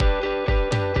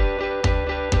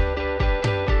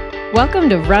Welcome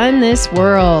to Run This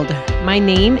World. My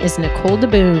name is Nicole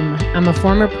DeBoom. I'm a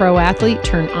former pro athlete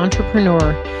turned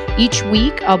entrepreneur. Each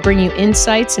week, I'll bring you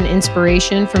insights and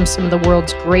inspiration from some of the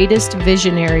world's greatest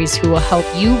visionaries who will help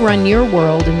you run your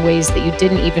world in ways that you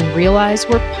didn't even realize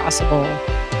were possible.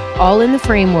 All in the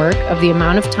framework of the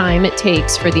amount of time it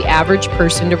takes for the average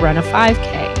person to run a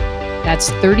 5K. That's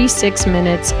 36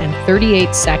 minutes and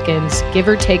 38 seconds, give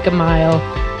or take a mile.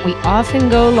 We often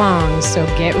go long, so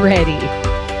get ready.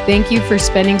 Thank you for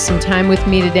spending some time with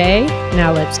me today.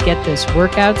 Now let's get this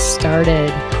workout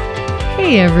started.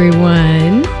 Hey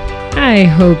everyone, I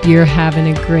hope you're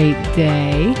having a great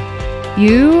day.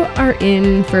 You are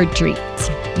in for a treat.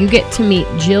 You get to meet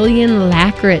Jillian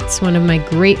Lakritz, one of my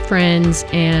great friends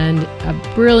and a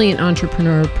brilliant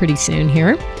entrepreneur pretty soon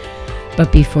here.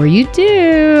 But before you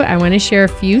do, I want to share a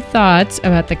few thoughts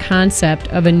about the concept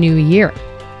of a new year.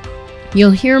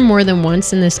 You'll hear more than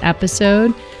once in this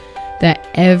episode that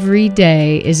every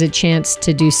day is a chance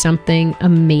to do something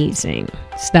amazing.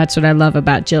 So that's what I love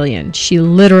about Jillian. She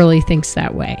literally thinks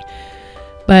that way.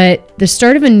 But the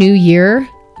start of a new year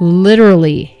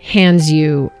literally hands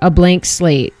you a blank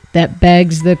slate that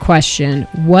begs the question,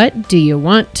 what do you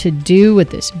want to do with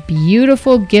this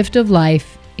beautiful gift of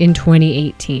life in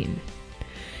 2018?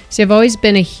 See, I've always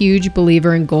been a huge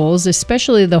believer in goals,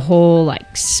 especially the whole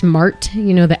SMART,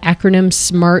 the acronym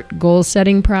SMART goal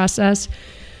setting process.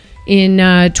 In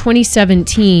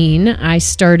 2017, I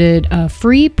started a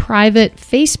free private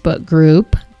Facebook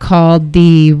group called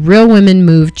the Real Women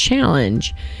Move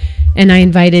Challenge. And I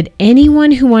invited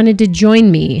anyone who wanted to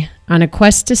join me on a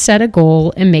quest to set a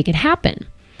goal and make it happen.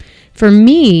 For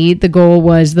me, the goal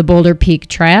was the Boulder Peak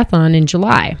Triathlon in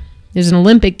July. It was an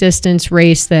Olympic distance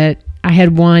race that I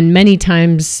had won many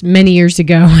times, many years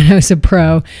ago when I was a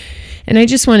pro. And I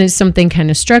just wanted something kind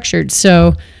of structured.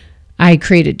 So I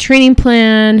created a training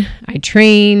plan, I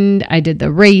trained, I did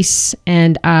the race,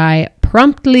 and I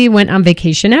promptly went on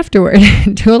vacation afterward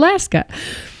to Alaska.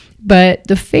 But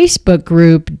the Facebook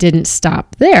group didn't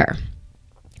stop there.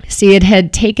 See, it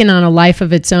had taken on a life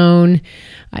of its own.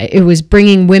 It was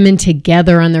bringing women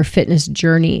together on their fitness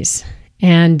journeys.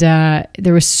 And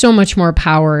there was so much more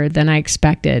power than I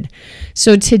expected.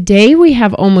 So today we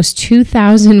have almost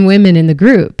 2,000 women in the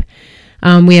group.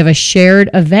 We have a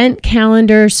shared event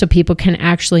calendar so people can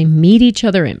actually meet each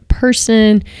other in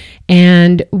person.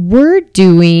 And we're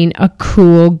doing a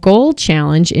cool goal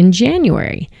challenge in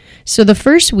January. So the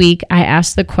first week I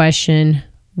asked the question,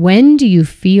 when do you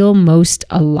feel most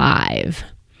alive?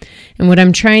 And what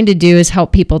I'm trying to do is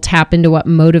help people tap into what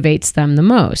motivates them the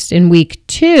most. In week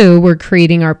 2, we're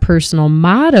creating our personal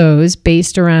mottos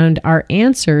based around our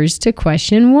answers to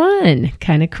question 1.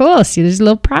 Kind of cool. See, there's a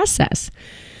little process.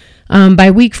 By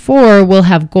week 4, we'll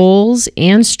have goals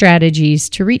and strategies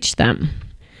to reach them.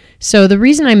 So the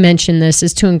reason I mention this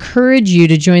is to encourage you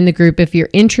to join the group if you're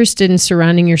interested in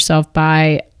surrounding yourself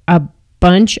by a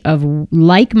bunch of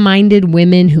like-minded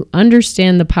women who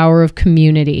understand the power of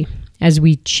community as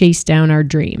we chase down our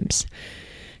dreams.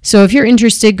 So if you're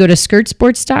interested, go to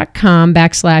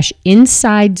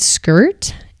skirtsports.com/inside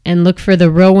skirt and look for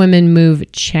the Real Women Move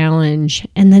Challenge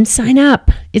and then sign up.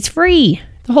 It's free.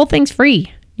 The whole thing's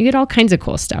free. You get all kinds of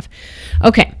cool stuff.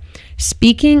 Okay,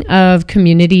 speaking of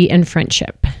community and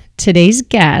friendship, today's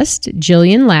guest,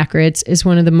 Jillian Lakritz, is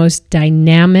one of the most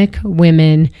dynamic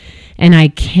women, and I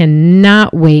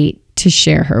cannot wait to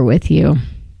share her with you.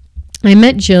 I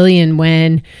met Jillian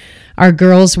when our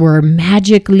girls were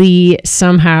magically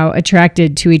somehow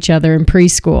attracted to each other in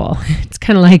preschool. It's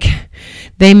kind of like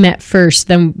they met first,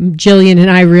 then Jillian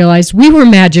and I realized we were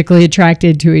magically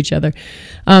attracted to each other.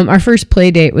 Our first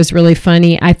play date was really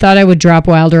funny. I thought I would drop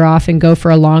Wilder off and go for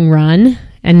a long run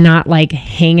and not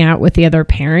hang out with the other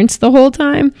parents the whole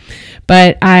time.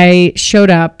 But I showed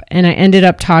up and I ended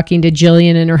up talking to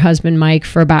Jillian and her husband Mike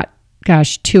for about,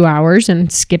 2 hours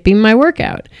and skipping my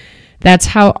workout. That's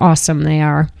how awesome they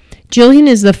are. Jillian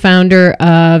is the founder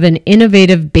of an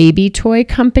innovative baby toy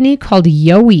company called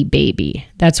Yowie Baby.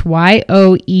 That's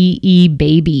YOEE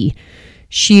Baby.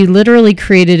 She literally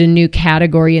created a new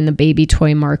category in the baby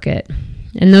toy market.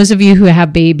 And those of you who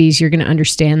have babies, you're going to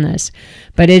understand this.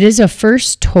 But it is a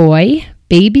first toy,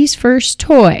 baby's first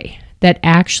toy, that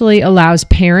actually allows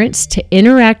parents to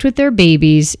interact with their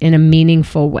babies in a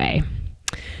meaningful way.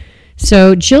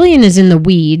 So Jillian is in the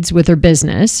weeds with her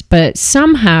business, but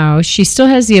somehow she still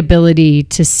has the ability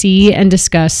to see and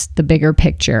discuss the bigger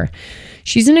picture.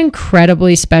 She's an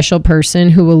incredibly special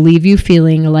person who will leave you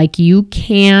feeling like you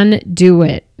can do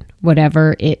it,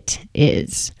 whatever it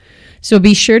is. So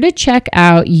be sure to check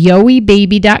out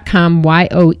yoeebaby.com,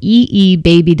 YOEE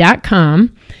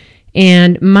baby.com.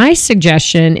 And my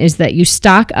suggestion is that you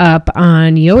stock up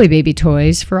on Yowie Baby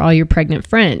toys for all your pregnant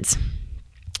friends.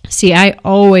 See, I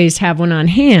always have one on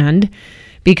hand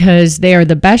because they are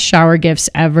the best shower gifts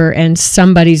ever, and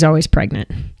somebody's always pregnant.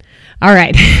 All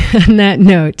right, on that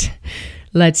note,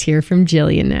 let's hear from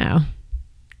Jillian now.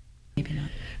 Maybe not.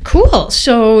 Cool.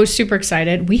 So super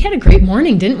excited. We had a great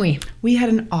morning, didn't we? We had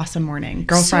an awesome morning.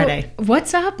 Girl Friday.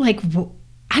 What's up?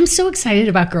 I'm so excited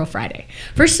about Girl Friday.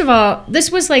 First of all,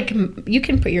 this was like, you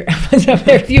can put your elbows up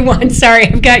there if you want. Sorry,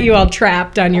 I've got you all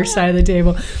trapped on your side of the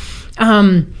table.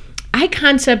 I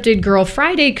concepted Girl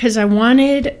Friday because I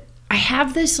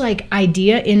have this like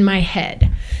idea in my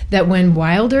head that when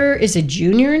Wilder is a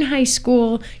junior in high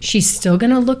school, she's still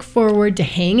going to look forward to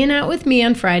hanging out with me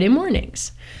on Friday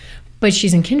mornings. But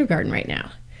she's in kindergarten right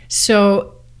now.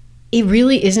 So it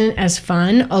really isn't as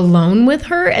fun alone with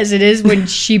her as it is when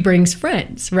she brings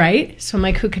friends, right? So I'm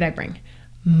like, who could I bring?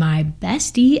 My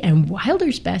bestie and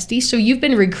Wilder's bestie. So you've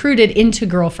been recruited into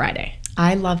Girl Friday.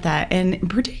 I love that. And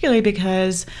particularly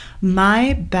because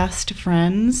my best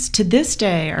friends to this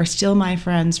day are still my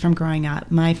friends from growing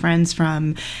up, my friends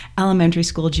from elementary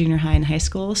school, junior high, and high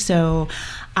school. So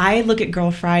I look at Girl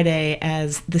Friday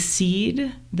as the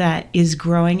seed that is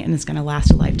growing and is going to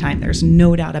last a lifetime. There's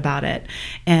no doubt about it.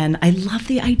 And I love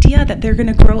the idea that they're going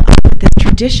to grow up with this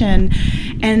tradition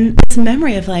and this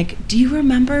memory of like, do you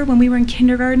remember when we were in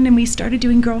kindergarten and we started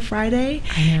doing Girl Friday?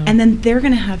 I know. And then they're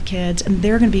going to have kids and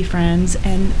they're going to be friends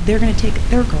and they're going to take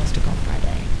their girls to Girl Friday.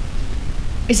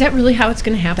 Is that really how it's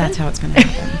going to happen? That's how it's going to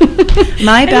happen.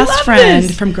 My best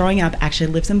friend from growing up actually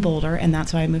lives in Boulder, and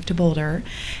that's why I moved to Boulder.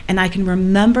 And I can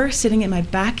remember sitting in my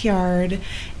backyard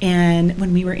and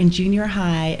when we were in junior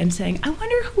high and saying, I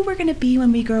wonder who we're going to be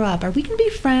when we grow up. Are we going to be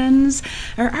friends?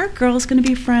 Are our girls going to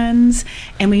be friends?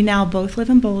 And we now both live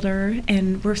in Boulder,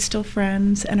 and we're still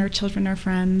friends, and our children are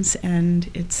friends, and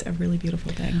it's a really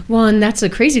beautiful thing. Well, and that's the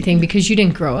crazy thing because you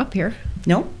didn't grow up here.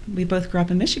 No, we both grew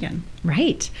up in Michigan.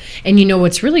 Right. And you know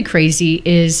what's really crazy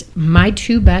is my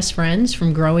two best friends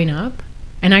from growing up,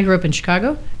 and I grew up in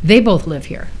Chicago, they both live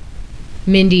here.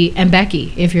 Mindy and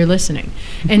Becky, if you're listening.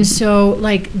 And so,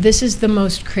 like, this is the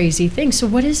most crazy thing. So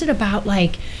what is it about,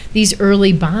 like, these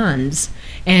early bonds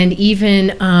and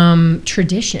even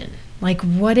tradition? Like,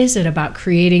 what is it about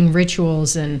creating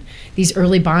rituals and these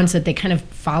early bonds that they kind of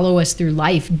follow us through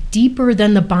life deeper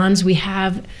than the bonds we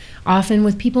have often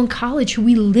with people in college who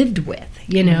we lived with,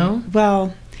 you know?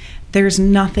 Well, there's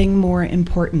nothing more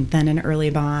important than an early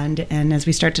bond. And as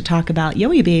we start to talk about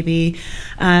Yowie Baby,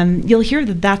 you'll hear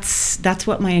that that's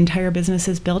what my entire business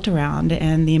is built around,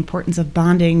 and the importance of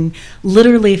bonding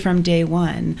literally from day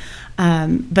one.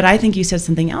 But I think you said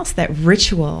something else, that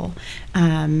ritual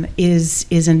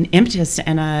is an impetus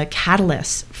and a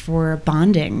catalyst for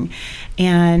bonding.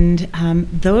 And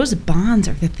those bonds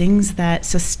are the things that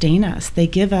sustain us. They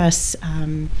give us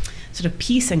sort of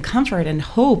peace and comfort and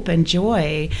hope and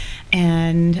joy,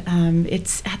 and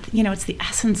it's the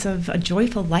essence of a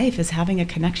joyful life is having a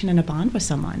connection and a bond with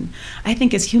someone. I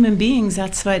think as human beings,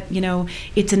 that's what,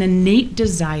 it's an innate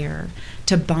desire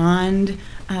to bond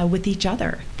with each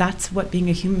other. That's what being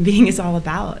a human being is all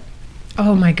about.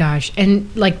 Oh my gosh. And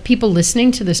like people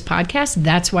listening to this podcast,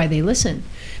 that's why they listen,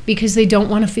 because they don't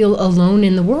want to feel alone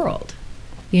in the world,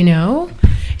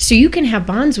 So you can have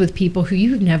bonds with people who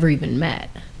you've never even met,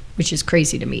 which is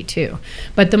crazy to me too.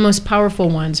 But the most powerful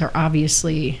ones are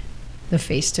obviously the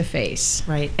face-to-face.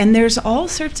 Right. And there's all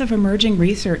sorts of emerging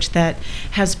research that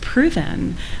has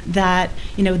proven that,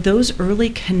 those early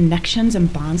connections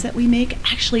and bonds that we make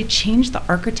actually change the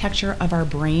architecture of our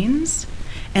brains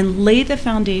and lay the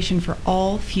foundation for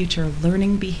all future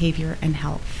learning, behavior, and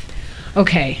health.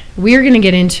 Okay, we're going to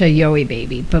get into Yowie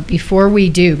Baby, but before we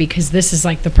do, because this is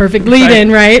like the perfect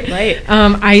lead-in, right? Right.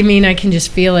 I can just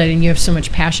feel it, and you have so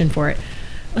much passion for it.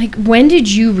 Like, when did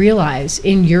you realize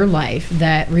in your life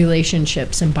that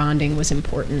relationships and bonding was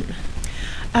important?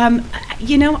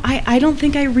 I don't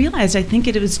think I realized. I think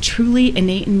it was truly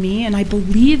innate in me, and I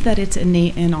believe that it's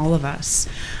innate in all of us.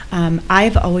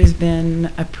 I've always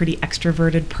been a pretty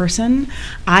extroverted person.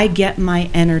 I get my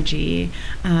energy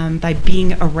by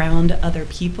being around other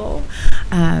people.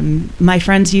 My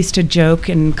friends used to joke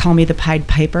and call me the Pied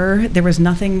Piper. There was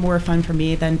nothing more fun for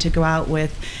me than to go out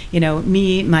with,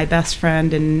 me, my best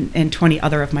friend, and 20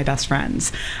 other of my best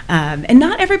friends. And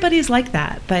not everybody is like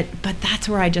that, but that's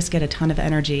where I just get a ton of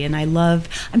energy. And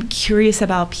I'm curious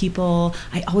about people.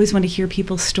 I always want to hear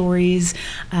people's stories.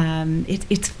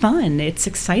 It's fun. It's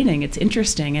exciting. It's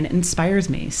interesting, and it inspires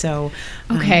me. So,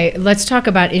 okay, let's talk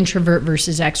about introvert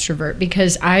versus extrovert,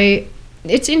 because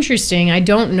it's interesting. I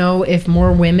don't know if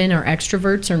more women are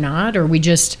extroverts or not, or we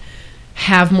just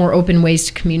have more open ways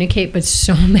to communicate, but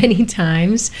so many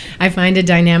times I find a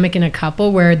dynamic in a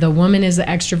couple where the woman is the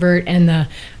extrovert and the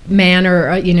man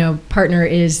or partner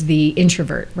is the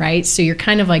introvert, right? So you're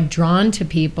kind of like drawn to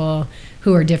people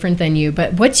who are different than you.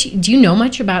 But do you know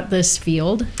much about this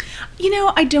field?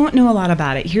 I don't know a lot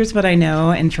about it. Here's what I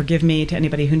know, and forgive me to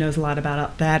anybody who knows a lot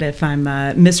about that if I'm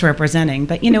misrepresenting.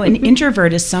 But, an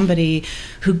introvert is somebody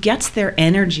who gets their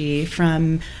energy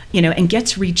from, and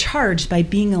gets recharged by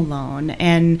being alone.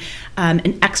 And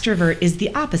an extrovert is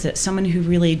the opposite, someone who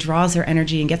really draws their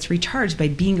energy and gets recharged by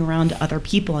being around other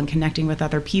people and connecting with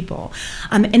other people.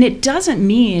 And it doesn't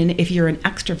mean if you're an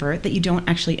extrovert that you don't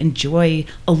actually enjoy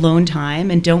alone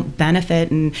time and don't benefit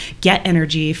and get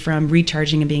energy from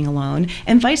recharging and being alone.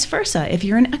 And vice versa. If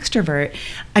you're an extrovert,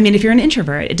 if you're an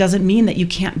introvert, it doesn't mean that you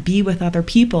can't be with other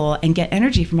people and get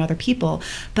energy from other people,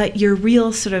 but your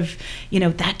real sort of,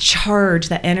 that charge,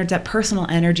 that energy, that personal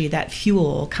energy, that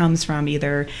fuel comes from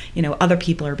either, other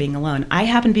people or being alone. I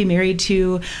happen to be married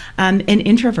to an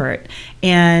introvert,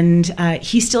 and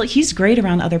he's great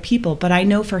around other people, but I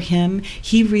know for him,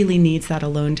 he really needs that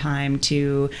alone time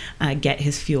to get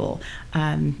his fuel.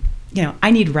 I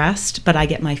need rest, but I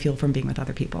get my fuel from being with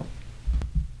other people.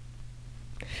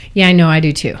 Yeah, I know, I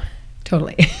do too.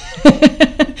 Totally.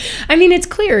 It's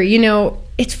clear,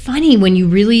 it's funny when you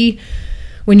really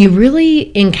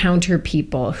encounter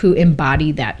people who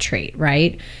embody that trait,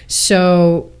 right?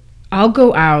 So I'll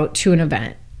go out to an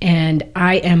event and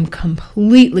I am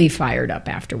completely fired up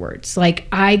afterwards. Like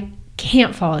I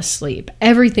can't fall asleep.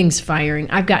 Everything's firing.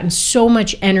 I've gotten so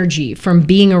much energy from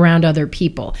being around other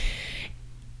people.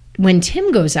 When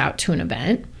Tim goes out to an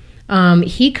event,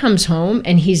 he comes home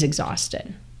and he's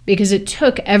exhausted because it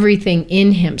took everything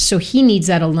in him. So he needs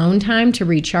that alone time to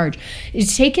recharge.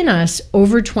 It's taken us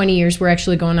over 20 years. We're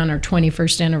actually going on our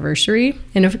 21st anniversary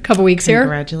in a couple weeks here.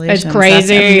 Congratulations. It's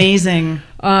crazy. That's amazing.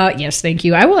 Yes, thank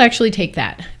you. I will actually take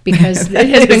that because it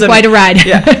has been quite a ride.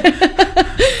 Yeah.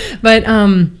 But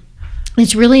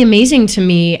it's really amazing to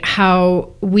me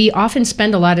how we often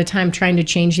spend a lot of time trying to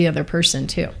change the other person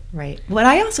too. Right. What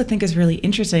I also think is really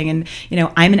interesting, and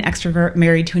I'm an extrovert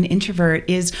married to an introvert,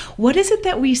 is what is it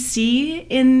that we see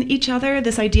in each other,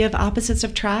 this idea of opposites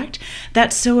attract,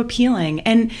 that's so appealing?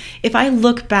 And if I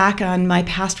look back on my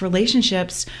past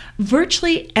relationships,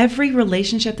 virtually every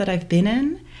relationship that I've been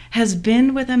in has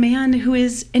been with a man who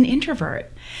is an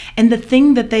introvert. And the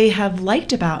thing that they have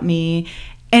liked about me,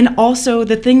 and also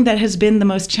the thing that has been the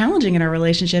most challenging in our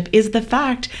relationship, is the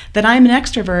fact that I'm an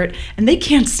extrovert and they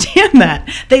can't stand that.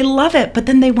 They love it, but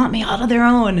then they want me out of their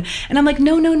own. And I'm like,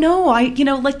 no.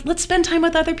 Let's spend time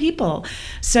with other people.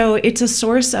 So it's a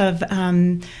source of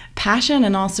passion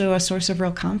and also a source of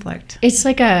real conflict. It's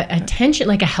like a tension,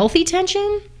 like a healthy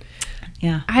tension.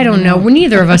 Yeah, I don't know.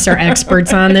 Neither of us are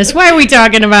experts on this. Why are we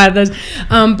talking about this?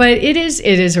 But it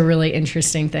is a really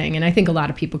interesting thing, and I think a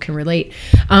lot of people can relate.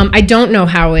 I don't know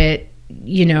how it,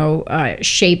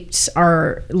 shapes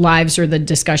our lives or the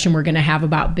discussion we're going to have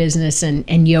about business and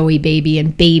Yoey Baby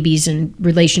and babies and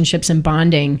relationships and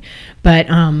bonding, but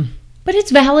it's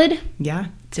valid. Yeah,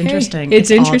 it's interesting. It's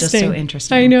interesting. All just so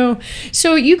interesting. I know.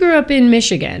 So you grew up in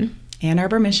Michigan. Ann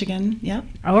Arbor, Michigan. Yep.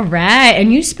 All right.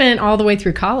 And you spent all the way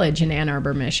through college in Ann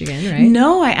Arbor, Michigan, right?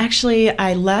 No,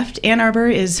 I left. Ann Arbor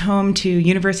is home to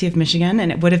University of Michigan,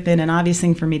 and it would have been an obvious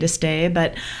thing for me to stay,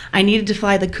 but I needed to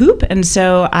fly the coop, and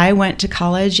so I went to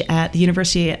college at the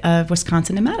University of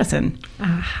Wisconsin in Madison.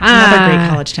 Aha. Another great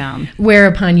college town.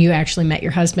 Whereupon you actually met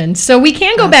your husband. So we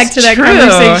can go back to that true.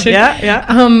 conversation.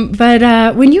 Yeah.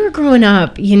 But when you were growing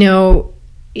up,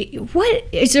 what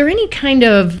is there any kind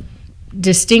of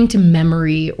distinct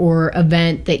memory or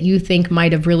event that you think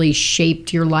might have really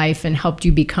shaped your life and helped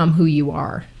you become who you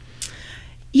are?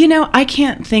 I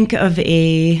can't think of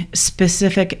a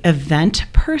specific event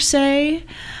per se,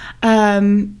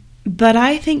 but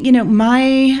I think,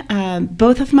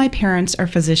 both of my parents are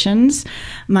physicians.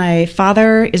 My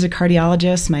father is a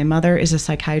cardiologist. My mother is a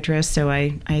psychiatrist. So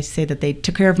I say that they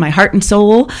took care of my heart and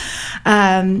soul.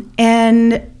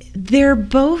 And they're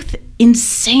both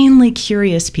insanely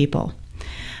curious people.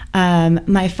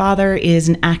 My father is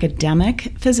an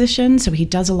academic physician, so he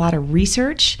does a lot of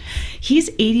research. He's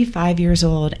 85 years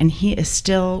old, and he is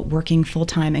still working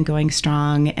full-time and going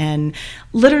strong and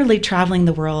literally traveling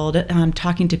the world,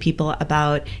 talking to people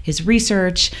about his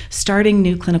research, starting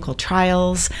new clinical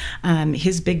trials.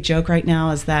 His big joke right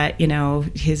now is that,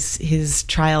 his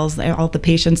trials, all the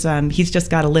patients, he's just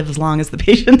got to live as long as the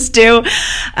patients do.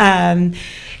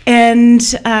 And,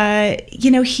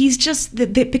 he's just,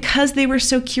 because they were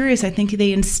so curious, I think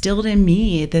they instilled in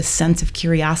me this sense of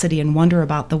curiosity and wonder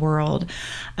about the world.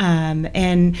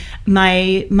 And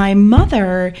my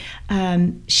mother,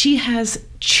 she has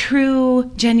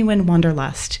true, genuine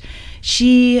wanderlust.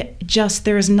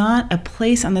 There's not a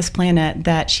place on this planet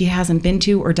that she hasn't been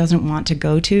to or doesn't want to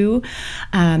go to.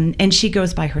 And she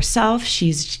goes by herself.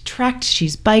 She's trekked,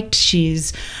 she's biked,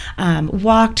 she's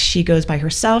walked, she goes by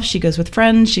herself, she goes with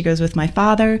friends, she goes with my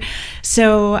father.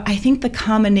 So I think the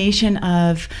combination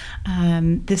of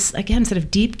this, again, sort of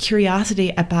deep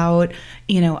curiosity about,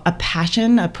 a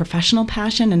passion, a professional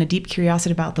passion, and a deep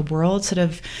curiosity about the world sort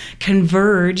of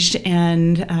converged,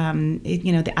 and,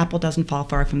 the apple doesn't fall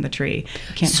far from the tree.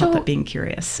 You can't help but being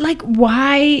curious. Like,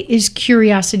 why is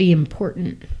curiosity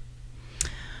important?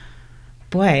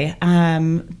 Boy,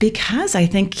 because I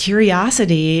think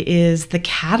curiosity is the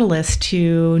catalyst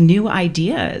to new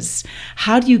ideas.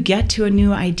 How do you get to a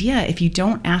new idea if you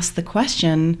don't ask the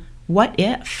question, what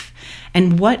if?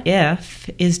 And what if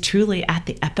is truly at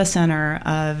the epicenter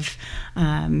of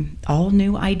all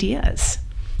new ideas.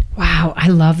 Wow, I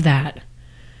love that.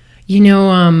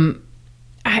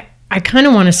 I kind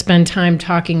of want to spend time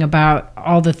talking about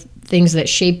all the things that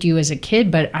shaped you as a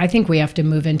kid, but I think we have to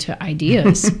move into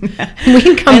ideas. We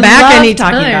can come back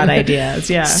anytime. Talking about ideas,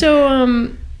 yeah. So,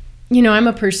 I'm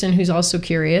a person who's also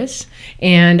curious,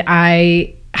 and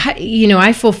I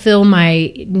fulfill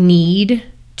my need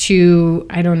to,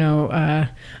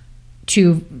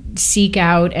 to seek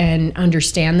out and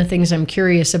understand the things I'm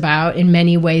curious about in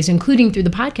many ways, including through the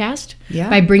podcast,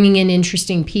 by bringing in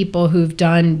interesting people who've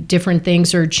done different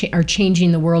things or are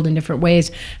changing the world in different ways.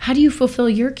 How do you fulfill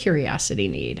your curiosity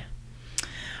need?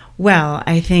 Well,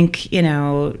 I think,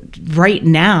 right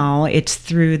now it's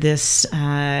through this,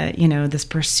 this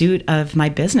pursuit of my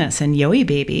business and Yoey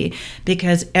Baby,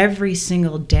 because every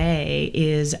single day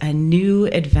is a new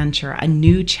adventure, a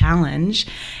new challenge.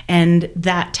 And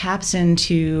that taps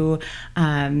into,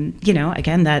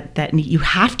 again, that you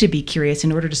have to be curious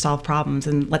in order to solve problems.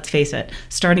 And let's face it,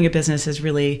 starting a business is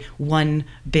really one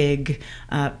big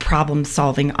problem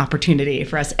solving opportunity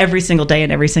for us every single day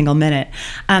and every single minute.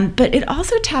 But it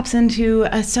also taps into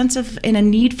a sense of, and a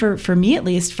need for me at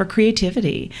least, for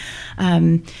creativity.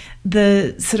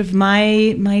 The sort of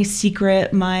my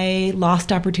secret, my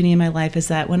lost opportunity in my life is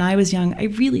that when I was young, I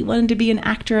really wanted to be an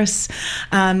actress.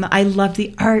 I loved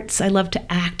the arts. I loved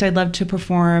to act. I loved to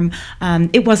perform.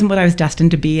 It wasn't what I was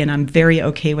destined to be, and I'm very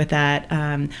okay with that.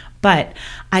 But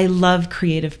I love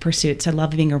creative pursuits. I love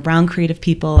being around creative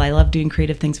people. I love doing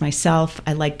creative things myself.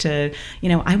 I like to,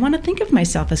 I want to think of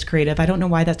myself as creative. I don't know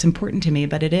why that's important to me,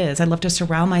 but it is. I love to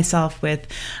surround myself with,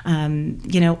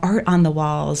 art on the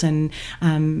walls and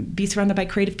be surrounded by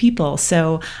creative people.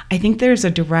 So I think there's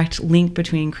a direct link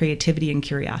between creativity and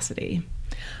curiosity.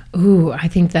 Ooh, I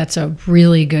think that's a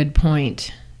really good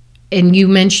point. And you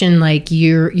mentioned like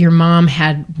your mom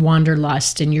had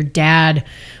wanderlust and your dad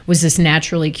was this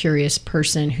naturally curious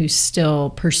person who's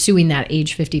still pursuing that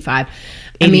age 55.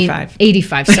 85.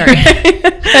 85, sorry.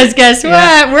 Because guess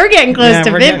what? We're getting close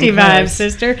to 55,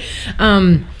 sister.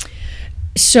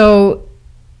 So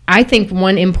I think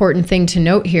one important thing to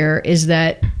note here is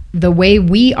that the way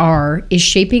we are is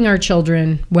shaping our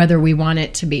children whether we want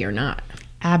it to be or not.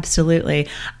 Absolutely.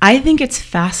 I think it's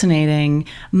fascinating.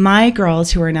 My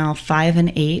girls, who are now 5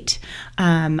 and 8,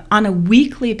 on a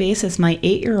weekly basis, my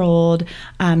 8-year-old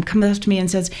comes up to me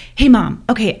and says, "Hey, Mom,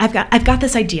 okay, I've got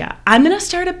this idea. I'm going to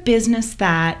start a business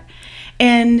that,"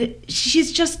 and she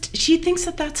thinks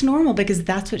that that's normal because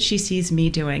that's what she sees me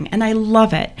doing. And I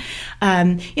love it.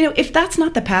 If that's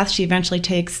not the path she eventually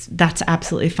takes, that's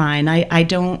absolutely fine. I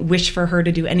don't wish for her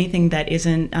to do anything that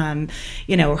isn't,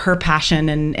 her passion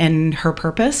and her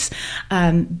purpose.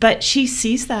 But she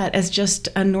sees that as just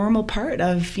a normal part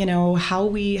of,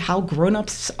 how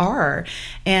grownups are.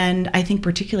 And I think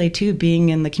particularly too, being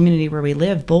in the community where we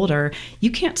live, Boulder, you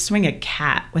can't swing a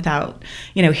cat without,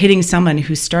 hitting someone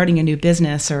who's starting a new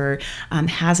business or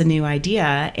has a new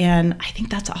idea. And I think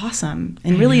that's awesome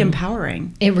and really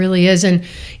empowering. It really is. And,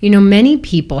 many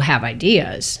people have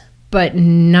ideas, but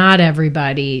not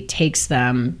everybody takes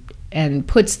them and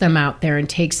puts them out there and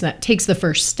takes the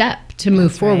first step to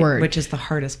move forward. Right, which is the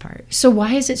hardest part. So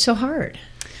why is it so hard?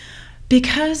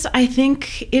 Because I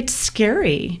think it's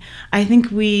scary. I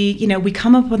think we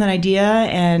come up with an idea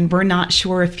and we're not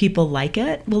sure if people will like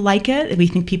it. We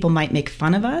think people might make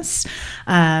fun of us.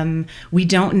 We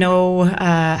don't know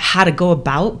how to go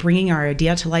about bringing our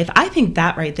idea to life. I think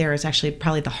that right there is actually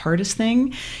probably the hardest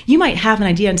thing. You might have an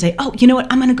idea and say, "Oh, you know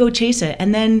what? I'm going to go chase it."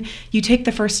 And then you take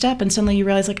the first step and suddenly you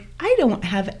realize, like, I don't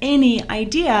have any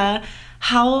idea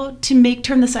how to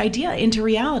turn this idea into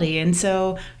reality. And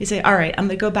so we say, all right, I'm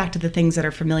going to go back to the things that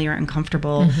are familiar and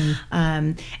comfortable.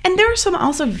 And there are some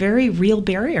also very real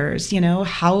barriers.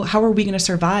 How are we going to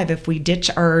survive if we ditch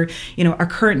our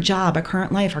current job, our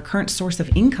current life, our current source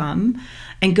of income,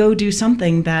 and go do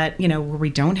something that, where we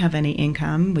don't have any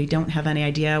income, we don't have any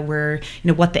idea where,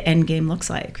 what the end game looks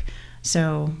like.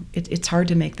 So it's hard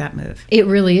to make that move. It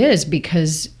really is,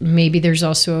 because maybe there's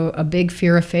also a big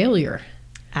fear of failure.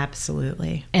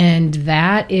 Absolutely. And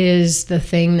that is the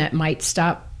thing that might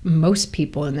stop most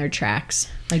people in their tracks.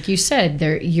 Like you said,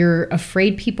 you're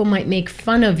afraid people might make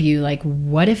fun of you. Like,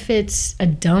 what if it's a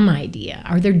dumb idea?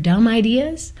 Are there dumb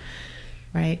ideas?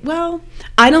 Right. Well,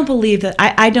 I don't believe that.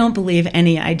 I don't believe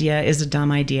any idea is a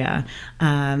dumb idea.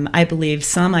 I believe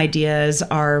some ideas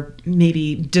are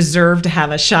maybe deserve to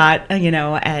have a shot,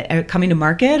 at coming to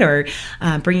market or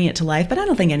bringing it to life. But I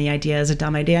don't think any idea is a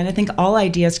dumb idea. And I think all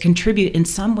ideas contribute in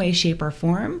some way, shape, or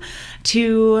form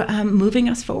to moving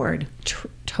us forward.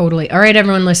 Totally. All right,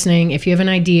 everyone listening, if you have an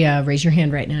idea, raise your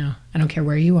hand right now. I don't care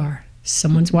where you are.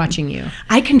 Someone's watching you.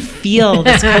 I can feel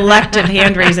this collective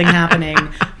hand raising happening.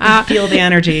 I feel the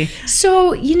energy.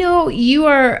 So, you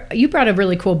brought a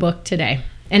really cool book today,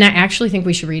 and I actually think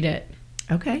we should read it.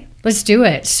 Okay. Let's do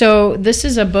it. So this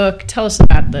is a book. Tell us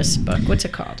about this book. What's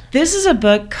it called? This is a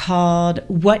book called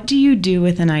What Do You Do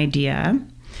with an Idea?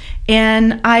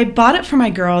 And I bought it for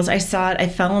my girls. I saw it. I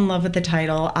fell in love with the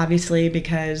title, obviously,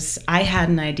 because I had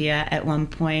an idea at one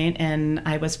point and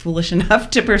I was foolish enough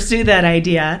to pursue that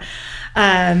idea.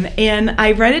 And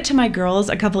I read it to my girls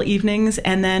a couple evenings,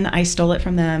 and then I stole it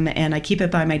from them, and I keep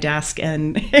it by my desk.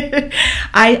 And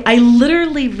I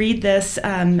literally read this,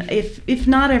 if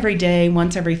not every day,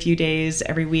 once every few days,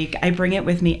 every week. I bring it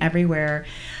with me everywhere.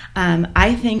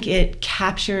 I think it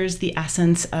captures the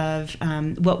essence of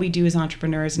what we do as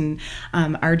entrepreneurs and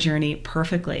our journey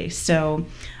perfectly. So,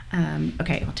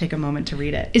 okay, I'll take a moment to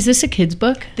read it. Is this a kid's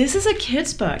book? This is a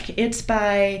kid's book. It's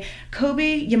by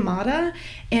Kobe Yamada.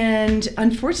 And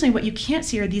unfortunately, what you can't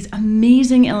see are these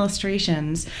amazing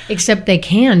illustrations. Except they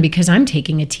can, because I'm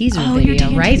taking a teaser video you're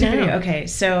taking right a teaser now. Video. Okay,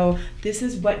 so this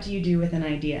is What Do You Do with an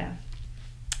Idea?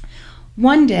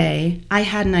 One day, I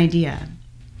had an idea.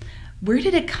 Where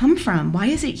did it come from? Why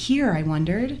is it here? I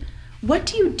wondered. What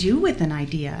do you do with an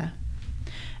idea?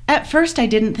 At first, I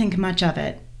didn't think much of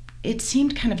it. It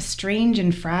seemed kind of strange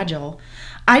and fragile.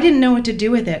 I didn't know what to do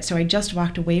with it, so I just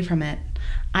walked away from it.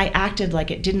 I acted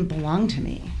like it didn't belong to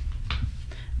me.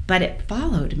 But it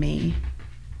followed me.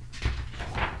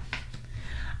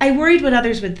 I worried what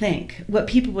others would think, what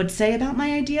people would say about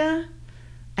my idea.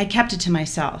 I kept it to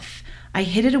myself. I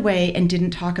hid it away and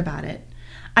didn't talk about it.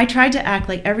 I tried to act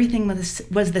like everything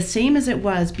was the same as it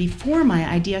was before my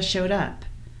idea showed up.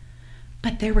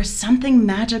 But there was something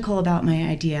magical about my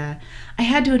idea. I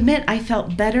had to admit I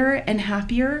felt better and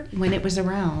happier when it was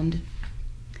around.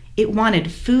 It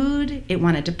wanted food, it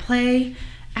wanted to play.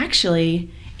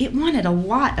 Actually, it wanted a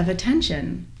lot of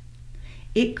attention.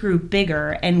 It grew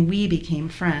bigger and we became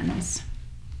friends.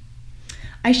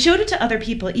 I showed it to other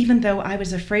people even though I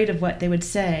was afraid of what they would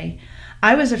say.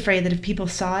 I was afraid that if people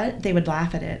saw it, they would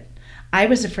laugh at it. I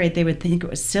was afraid they would think it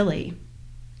was silly.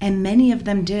 And many of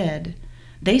them did.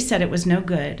 They said it was no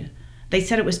good. They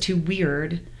said it was too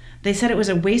weird. They said it was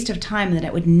a waste of time and that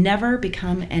it would never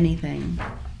become anything.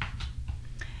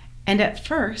 And at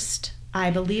first,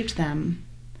 I believed them.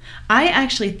 I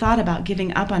actually thought about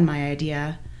giving up on my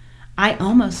idea. I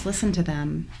almost listened to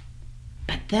them.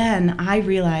 But then I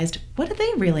realized, what do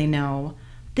they really know?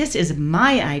 This is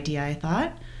my idea, I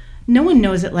thought. No one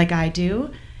knows it like I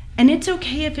do, and it's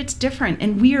okay if it's different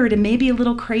and weird and maybe a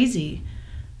little crazy.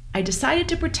 I decided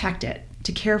to protect it,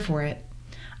 to care for it.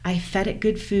 I fed it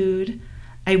good food,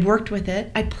 I worked with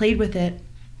it, I played with it,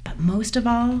 but most of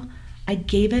all, I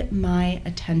gave it my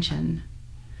attention.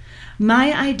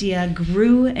 My idea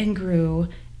grew and grew,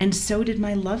 and so did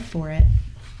my love for it.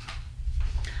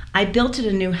 I built it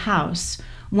a new house,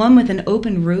 one with an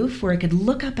open roof where it could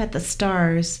look up at the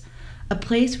stars, a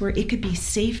place where it could be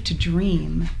safe to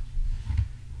dream.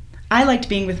 I liked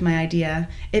being with my idea.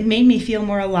 It made me feel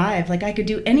more alive, like I could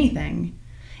do anything.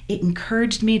 It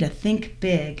encouraged me to think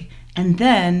big, and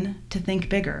then to think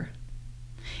bigger.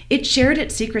 It shared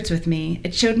its secrets with me.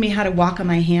 It showed me how to walk on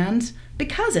my hands,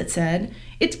 because it said,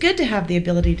 it's good to have the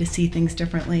ability to see things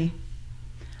differently.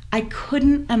 I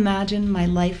couldn't imagine my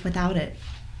life without it.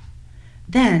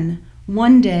 Then,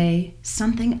 one day,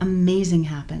 something amazing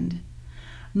happened.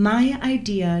 My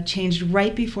idea changed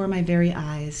right before my very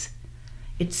eyes.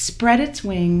 It spread its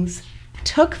wings,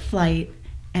 took flight,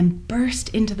 and burst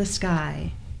into the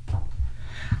sky.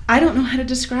 I don't know how to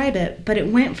describe it, but it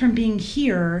went from being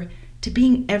here to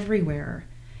being everywhere.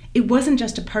 It wasn't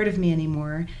just a part of me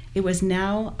anymore. It was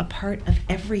now a part of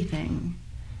everything.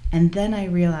 And then I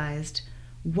realized,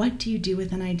 what do you do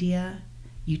with an idea?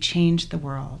 You change the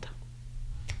world.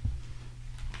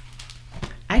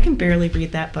 I can barely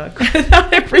read that book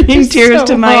without it bringing tears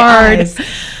to my eyes.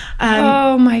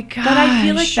 Oh my gosh. But I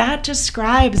feel like that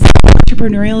describes the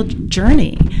entrepreneurial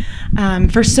journey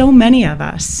for so many of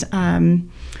us.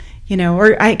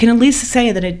 Or I can at least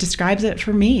say that it describes it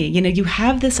for me. You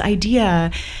have this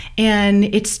idea, and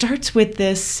it starts with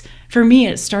this. For me,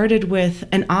 it started with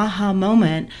an aha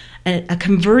moment, a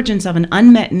convergence of an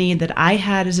unmet need that I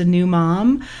had as a new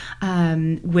mom,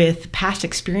 with past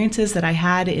experiences that I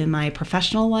had in my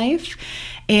professional life.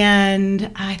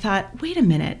 And I thought, wait a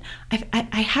minute,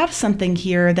 I have something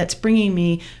here that's bringing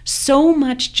me so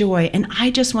much joy, and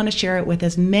I just want to share it with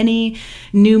as many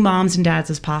new moms and dads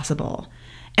as possible.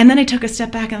 And then I took a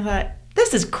step back and thought,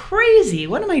 this is crazy.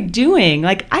 What am I doing?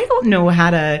 Like, I don't know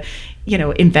how to,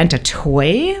 invent a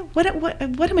toy. What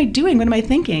am I doing? What am I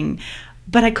thinking?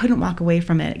 But I couldn't walk away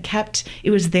from it.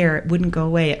 It was there. It wouldn't go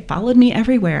away. It followed me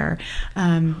everywhere.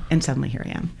 And suddenly here I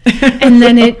am. And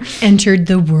then it entered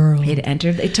the world.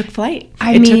 It took flight.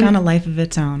 It took on a life of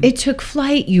its own. It took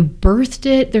flight. You birthed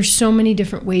it. There's so many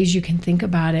different ways you can think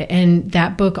about it. And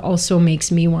that book also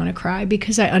makes me want to cry,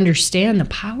 because I understand the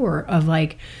power of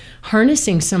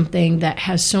harnessing something that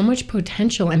has so much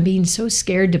potential and being so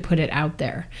scared to put it out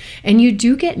there. And you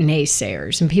do get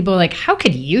naysayers, and people are like, how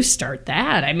could you start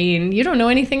that? I mean, you don't know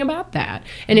anything about that.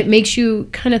 And it makes you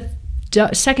kind of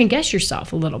second guess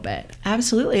yourself a little bit.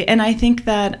 Absolutely. And I think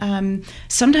that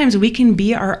sometimes we can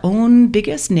be our own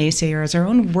biggest naysayers, our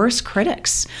own worst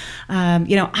critics.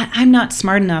 I'm not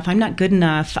smart enough. I'm not good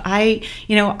enough. I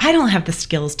don't have the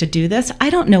skills to do this. I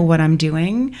don't know what I'm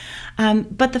doing.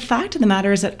 But the fact of the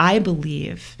matter is that I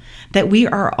believe that we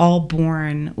are all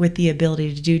born with the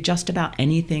ability to do just about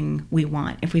anything we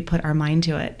want if we put our mind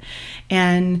to it.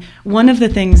 And one of the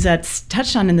things that's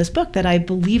touched on in this book that I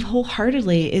believe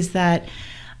wholeheartedly is that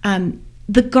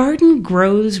the garden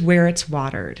grows where it's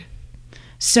watered.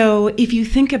 So if you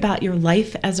think about your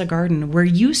life as a garden, where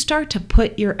you start to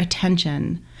put your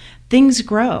attention, things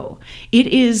grow. It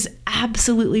is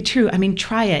absolutely true. I mean,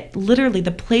 try it. Literally,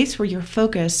 the place where your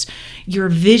focus, your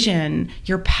vision,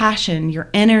 your passion,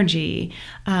 your energy,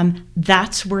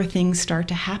 that's where things start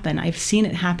to happen. I've seen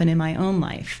it happen in my own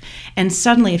life. And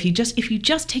suddenly, if you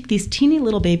just take these teeny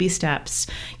little baby steps,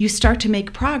 you start to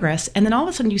make progress. And then all of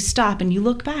a sudden you stop and you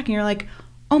look back and you're like,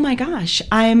 oh my gosh,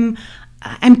 I'm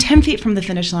 10 feet from the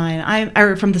finish line,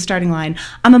 or from the starting line.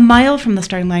 I'm a mile from the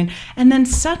starting line. And then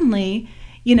suddenly,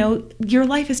 your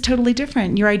life is totally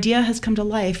different. Your idea has come to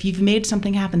life. You've made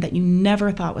something happen that you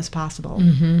never thought was possible.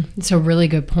 Mm-hmm. It's a really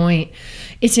good point.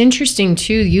 It's interesting,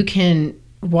 too. You can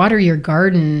water your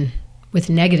garden with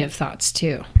negative thoughts,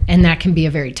 too. And that can be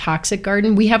a very toxic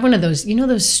garden. We have one of those,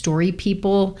 those story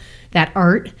people, that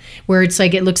art, where it's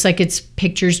it looks like it's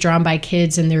pictures drawn by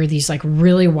kids, and there are these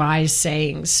really wise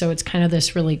sayings. So it's kind of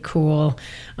this really cool,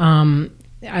 I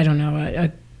don't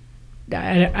know,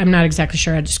 I'm not exactly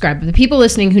sure how to describe it. The people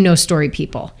listening who know story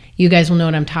people, you guys will know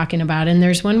what I'm talking about. And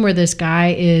there's one where this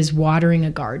guy is watering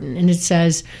a garden, and it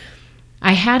says,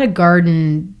 I had a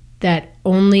garden that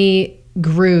only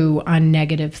grew on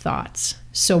negative thoughts.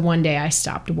 So one day I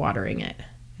stopped watering it.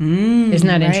 Isn't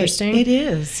that interesting? It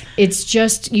is. It's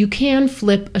just, you can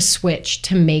flip a switch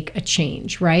to make a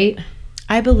change, right?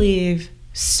 I believe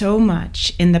so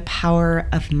much in the power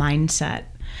of mindset.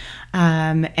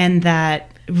 And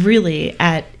that really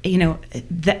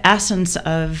the essence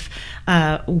of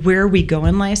where we go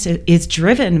in life is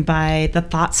driven by the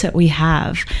thoughts that we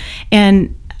have.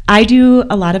 And I do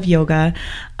a lot of yoga,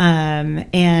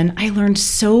 and I learned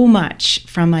so much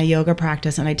from my yoga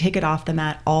practice, and I take it off the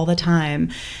mat all the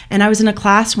time. And I was in a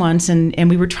class once, and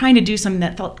we were trying to do something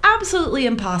that felt absolutely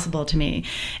impossible to me.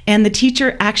 And the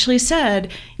teacher actually said,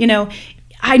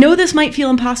 I know this might feel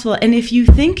impossible, and if you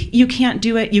think you can't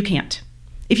do it, you can't.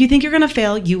 If you think you're going to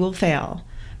fail, you will fail.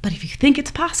 But if you think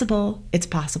it's possible, it's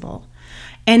possible.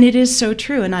 And it is so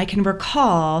true. And I can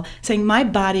recall saying, my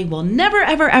body will never,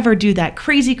 ever, ever do that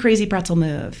crazy, crazy pretzel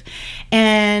move.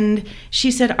 And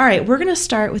she said, all right, we're going to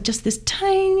start with just this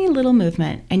tiny little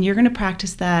movement, and you're going to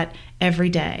practice that every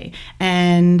day.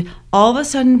 And all of a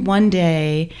sudden, one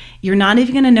day, you're not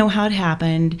even going to know how it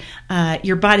happened.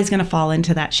 Your body's going to fall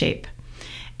into that shape.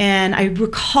 And I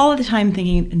recall at the time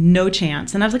thinking, no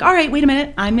chance. And I was like, all right, wait a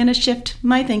minute. I'm going to shift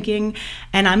my thinking,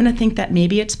 and I'm going to think that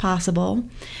maybe it's possible.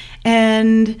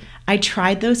 And I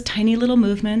tried those tiny little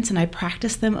movements, and I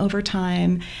practiced them over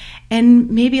time. And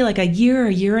maybe a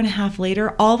year and a half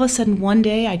later, all of a sudden one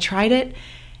day I tried it,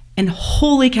 And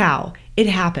holy cow, it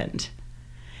happened.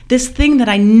 This thing that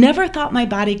I never thought my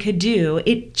body could do,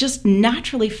 it just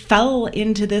naturally fell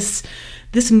into this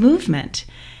movement.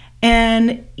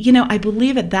 And, I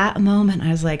believe at that moment, I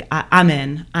was like, I'm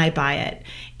in, I buy it.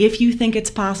 If you think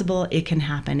it's possible, it can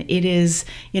happen. It is,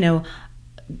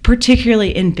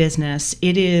 particularly in business,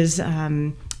 it is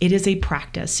a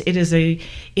practice. It is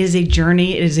a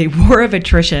journey. It is a war of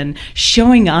attrition.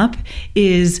 Showing up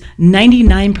is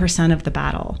 99% of the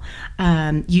battle.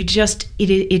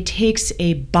 It takes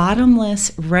a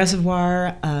bottomless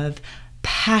reservoir of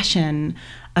passion,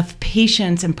 of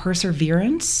patience and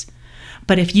perseverance.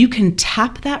 But if you can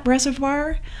tap that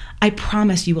reservoir, I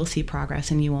promise you will see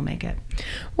progress and you will make it.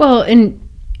 Well, and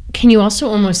can you also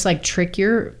almost like trick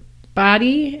your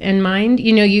body and mind?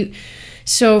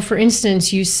 So for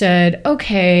instance, you said,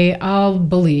 okay, I'll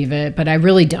believe it, but I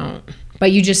really don't.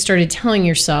 But you just started telling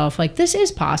yourself like, this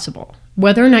is possible,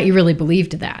 whether or not you really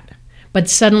believed that. But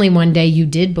suddenly one day you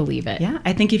did believe it. Yeah,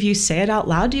 I think if you say it out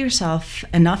loud to yourself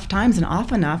enough times and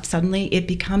often enough, suddenly it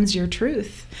becomes your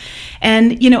truth.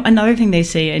 And, another thing they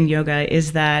say in yoga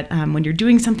is that when you're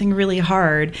doing something really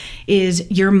hard, is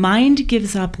your mind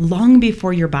gives up long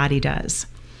before your body does.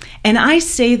 And I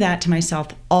say that to myself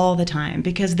all the time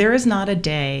because there is not a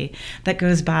day that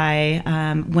goes by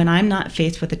when I'm not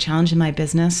faced with a challenge in my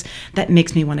business that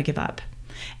makes me want to give up.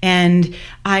 And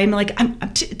I'm like,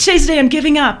 today's the day I'm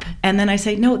giving up. And then I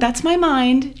say, no, that's my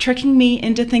mind tricking me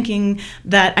into thinking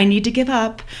that I need to give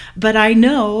up. But I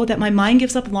know that my mind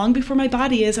gives up long before my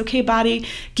body is, okay, body,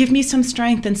 give me some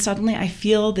strength. And suddenly I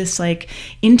feel this like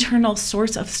internal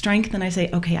source of strength. And I say,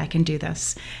 okay, I can do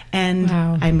this. And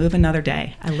wow. I move another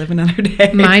day. I live another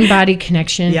day. Mind-body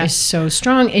connection is so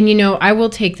strong. And, I will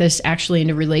take this actually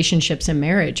into relationships and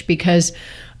marriage because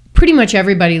pretty much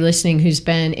everybody listening who's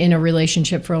been in a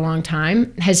relationship for a long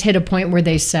time has hit a point where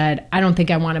they said, I don't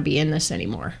think I want to be in this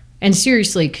anymore. And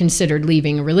seriously considered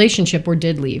leaving a relationship or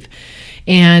did leave.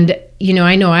 And,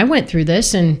 I know I went through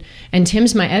this and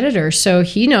Tim's my editor, so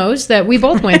he knows that we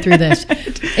both went through this.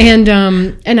 And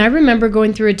I remember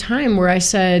going through a time where I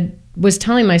was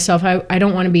telling myself, I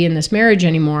don't want to be in this marriage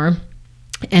anymore.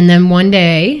 And then one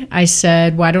day I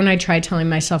said, why don't I try telling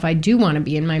myself I do want to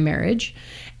be in my marriage?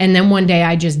 And then one day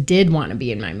I just did want to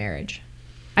be in my marriage.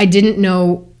 I didn't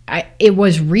know it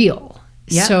was real.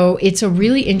 Yeah. So it's a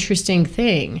really interesting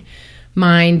thing.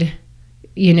 Mind,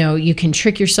 you can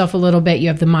trick yourself a little bit. You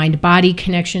have the mind-body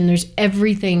connection.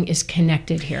 Everything is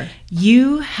connected here.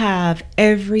 You have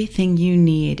everything you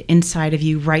need inside of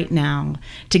you right now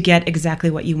to get exactly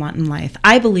what you want in life.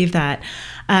 I believe that.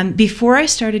 Before I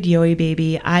started Yoi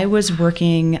Baby, I was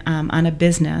working on a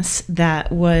business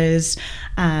that was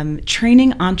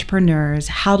training entrepreneurs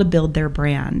how to build their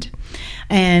brand.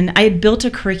 And I had built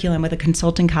a curriculum with a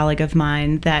consulting colleague of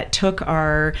mine that took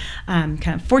our kind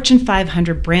of Fortune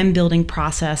 500 brand building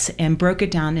process and broke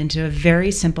it down into a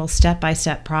very simple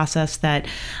step-by-step process that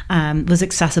was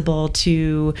accessible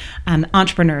to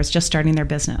entrepreneurs just starting their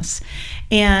business.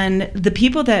 And the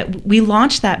people that we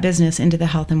launched that business into the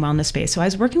health and wellness space. So I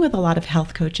was working with a lot of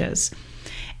health coaches.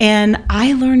 And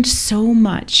I learned so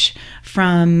much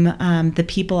from the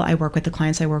people I work with, the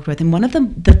clients I work with. And one of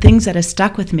the things that has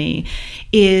stuck with me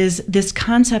is this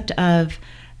concept of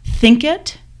think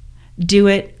it, do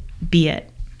it, be it.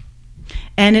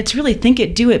 And it's really think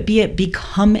it, do it, be it,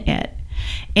 become it.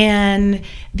 And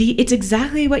it's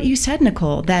exactly what you said,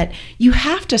 Nicole, that you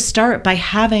have to start by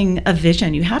having a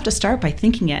vision. You have to start by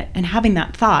thinking it and having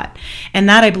that thought. And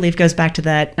that, I believe, goes back to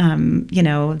that,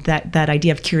 that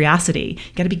idea of curiosity.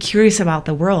 You got to be curious about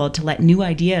the world to let new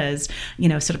ideas,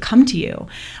 sort of come to you.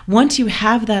 Once you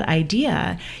have that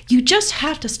idea, you just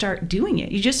have to start doing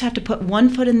it. You just have to put one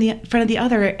foot in the front of the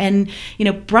other and,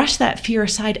 brush that fear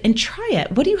aside and try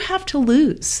it. What do you have to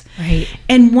lose? Right.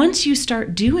 And once you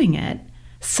start doing it,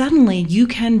 suddenly you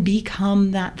can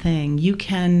become that thing. You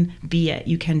can be it.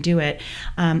 You can do it.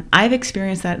 I've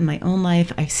experienced that in my own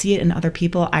life. I see it in other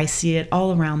people. I see it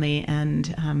all around me.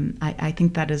 And I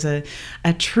think that is a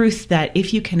truth that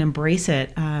if you can embrace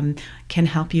it, can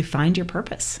help you find your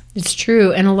purpose. It's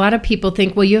true. And a lot of people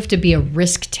think, well, you have to be a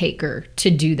risk taker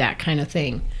to do that kind of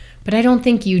thing. But I don't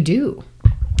think you do.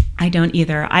 I don't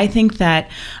either. I think that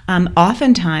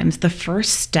oftentimes the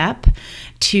first step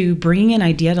to bringing an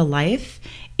idea to life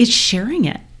is sharing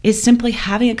it, is simply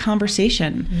having a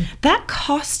conversation. That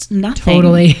costs nothing.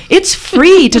 Totally. It's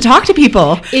free to talk to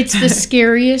people. It's the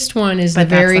scariest one is the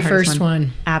very first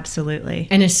one. Absolutely.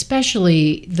 And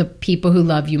especially the people who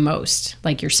love you most,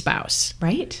 like your spouse.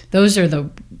 Right. Those are the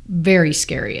very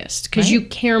scariest because you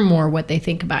care more what they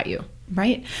think about you.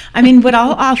 Right. I mean, what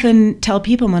I'll often tell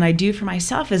people when I do for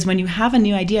myself is when you have a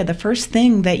new idea, the first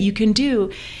thing that you can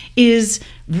do is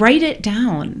write it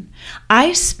down.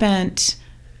 I spent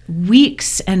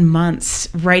weeks and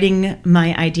months writing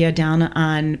my idea down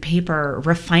on paper,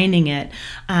 refining it,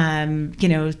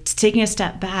 taking a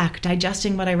step back,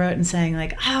 digesting what I wrote and saying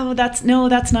like, oh, that's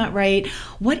not right.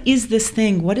 What is this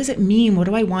thing? What does it mean? What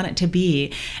do I want it to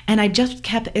be? And I just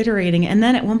kept iterating. And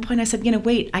then at one point I said,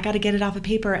 wait, I got to get it off of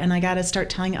paper and I got to start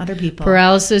telling other people.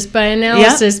 Paralysis by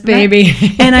analysis, baby.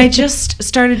 Right. And I just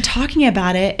started talking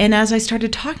about it. And as I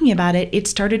started talking about it, it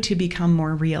started to become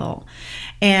more real.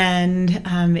 And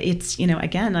it's,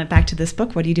 again, back to this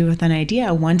book, what do you do with an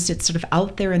idea? Once it's sort of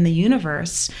out there in the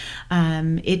universe,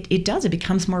 it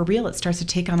becomes more real. It starts to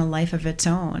take on a life of its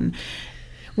own.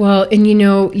 Well, and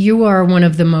you are one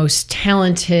of the most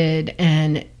talented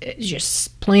and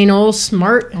just plain old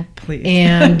smart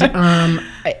and,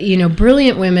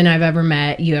 brilliant women I've ever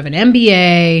met. You have an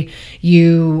MBA,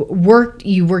 you worked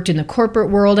in the corporate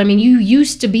world. I mean, you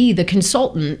used to be the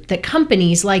consultant that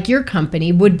companies like your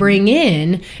company would bring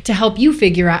in to help you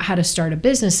figure out how to start a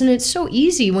business. And it's so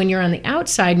easy when you're on the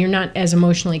outside and you're not as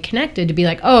emotionally connected to be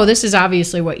like, oh, this is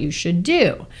obviously what you should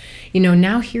do.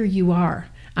 Now here you are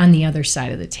on the other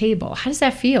side of the table. How does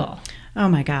that feel? Oh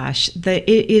my gosh, it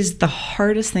is the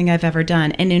hardest thing I've ever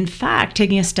done. And in fact,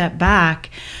 taking a step back,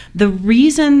 the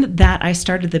reason that I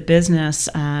started the business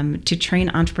to train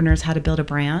entrepreneurs how to build a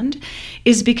brand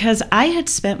is because I had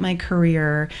spent my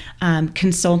career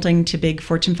consulting to big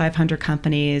Fortune 500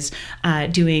 companies,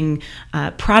 doing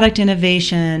product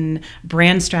innovation,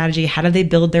 brand strategy, how do they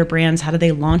build their brands, how do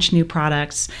they launch new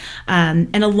products.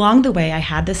 And along the way, I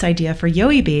had this idea for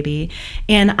Yoey Baby.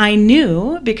 And I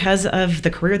knew because of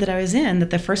the career that I was in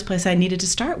that the first place I needed to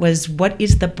start was, what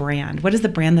is the brand? What is the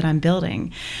brand that I'm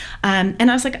building? And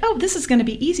I was like, oh, this is going to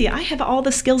be easy. I have all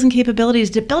the skills and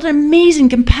capabilities to build an amazing,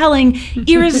 compelling,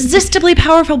 irresistibly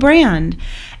powerful brand.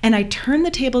 And I turned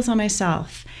the tables on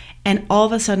myself, and all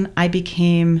of a sudden I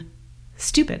became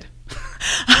stupid.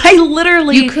 I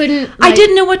literally, I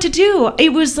didn't know what to do.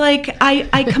 It was like,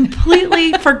 I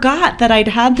completely forgot that I'd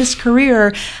had this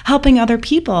career helping other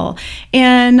people.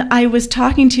 And I was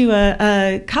talking to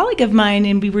a colleague of mine,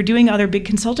 and we were doing other big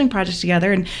consulting projects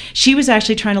together. And she was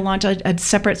actually trying to launch a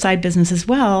separate side business as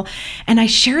well. And I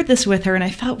shared this with her, and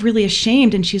I felt really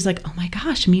ashamed. And she's like, oh my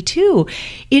gosh, me too.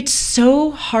 It's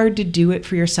so hard to do it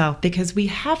for yourself because we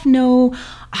have no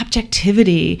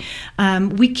objectivity.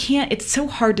 We can't, it's so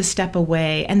hard to step away,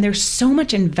 and there's so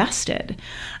much invested.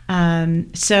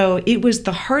 So it was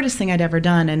the hardest thing I'd ever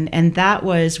done. And that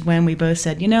was when we both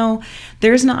said,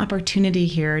 there's an opportunity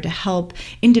here to help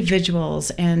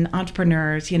individuals and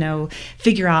entrepreneurs,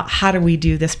 figure out how do we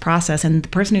do this process. And the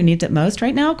person who needs it most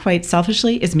right now, quite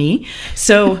selfishly, is me.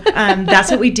 So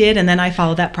that's what we did. And then I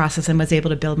followed that process and was able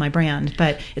to build my brand.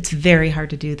 But it's very hard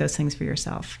to do those things for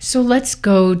yourself. So let's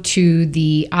go to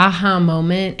the aha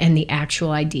moment and the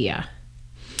actual idea.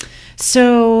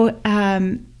 So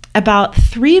about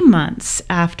 3 months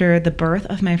after the birth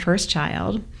of my first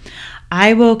child,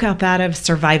 I woke up out of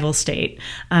survival state,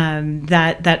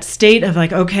 that state of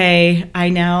like, okay, I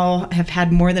now have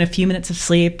had more than a few minutes of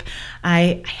sleep.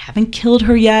 I haven't killed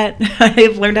her yet.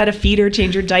 I've learned how to feed her,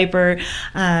 change her diaper.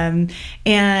 And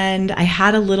I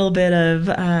had a little bit of,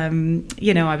 I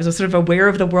was sort of aware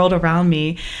of the world around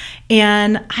me.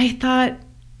 And I thought,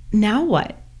 now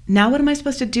what? Now what am I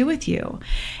supposed to do with you?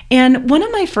 And one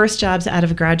of my first jobs out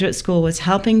of graduate school was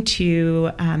helping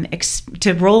to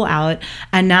roll out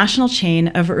a national chain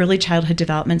of early childhood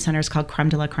development centers called Creme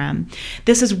de la Creme.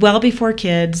 This is well before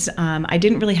kids. I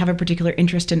didn't really have a particular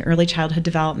interest in early childhood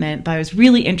development, but I was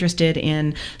really interested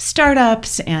in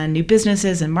startups and new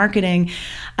businesses and marketing.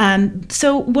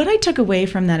 So what I took away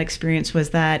from that experience was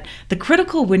that the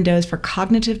critical windows for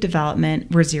cognitive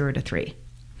development were 0 to 3.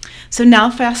 So now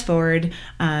fast forward,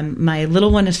 my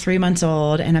little one is 3 months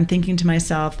old, and I'm thinking to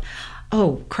myself,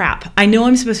 oh crap, I know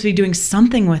I'm supposed to be doing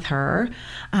something with her.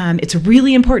 It's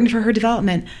really important for her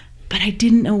development, but I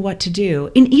didn't know what to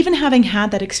do. And even having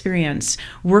had that experience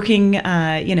working,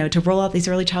 to roll out these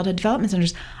early childhood development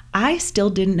centers, I still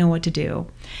didn't know what to do.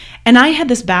 And I had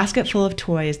this basket full of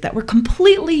toys that were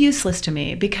completely useless to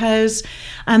me because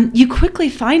you quickly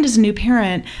find as a new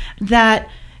parent that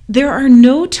there are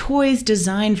no toys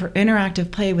designed for interactive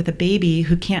play with a baby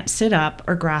who can't sit up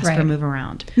or grasp or move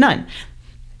around. None.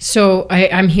 So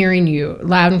I'm hearing you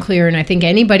loud and clear, and I think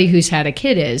anybody who's had a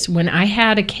kid is. When I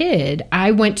had a kid,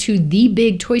 I went to the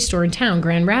big toy store in town,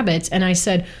 Grand Rapids, and I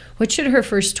said, what should her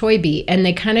first toy be? And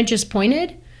they kind of just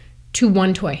pointed to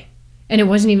one toy, and it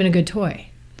wasn't even a good toy.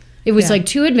 It was like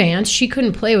too advanced. She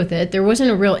couldn't play with it. There wasn't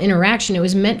a real interaction. It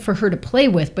was meant for her to play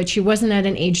with, but she wasn't at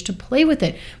an age to play with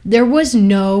it. There was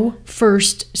no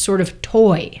first sort of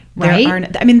toy,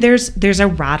 right? There's a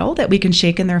rattle that we can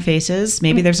shake in their faces.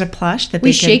 Maybe there's a plush that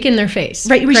we shake in their face.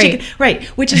 Right, right,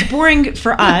 which is boring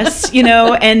for us,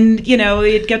 and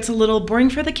it gets a little boring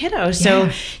for the kiddo.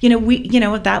 So,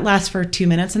 that lasts for 2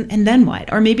 minutes, and then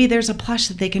what? Or maybe there's a plush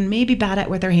that they can maybe bat at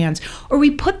with their hands, or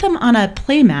we put them on a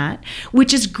play mat,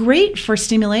 which is great for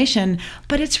stimulation,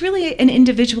 but it's really an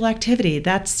individual activity.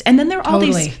 And then there are all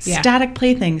these static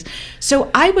playthings. So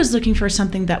I was looking for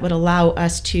something that would allow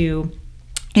us to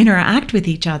interact with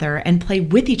each other and play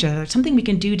with each other, something we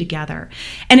can do together.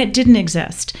 And it didn't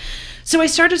exist. So I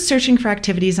started searching for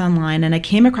activities online, and I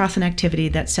came across an activity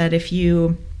that said if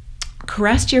you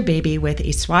caressed your baby with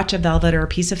a swatch of velvet or a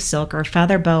piece of silk or a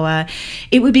feather boa,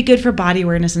 it would be good for body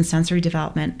awareness and sensory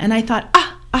development. And I thought,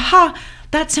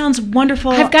 that sounds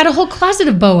wonderful. I've got a whole closet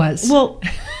of boas. Well,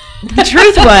 the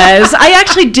truth was, I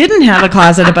actually didn't have a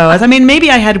closet of boas. I mean, maybe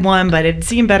I had one, but it'd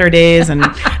seen better days, and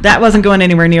that wasn't going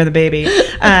anywhere near the baby.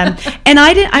 And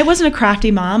I wasn't a crafty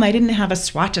mom. I didn't have a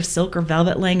swatch of silk or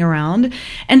velvet laying around,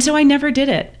 and so I never did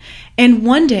it. And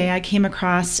one day I came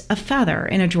across a feather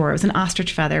in a drawer. It was an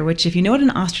ostrich feather, which if you know what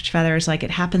an ostrich feather is like,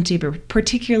 it happens to be a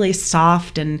particularly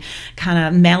soft and kind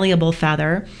of malleable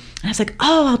feather. And I was like,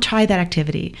 I'll try that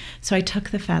activity. So I took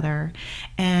the feather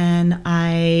and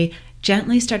I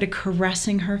gently started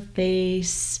caressing her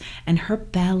face and her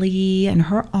belly and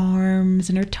her arms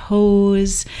and her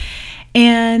toes.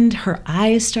 And her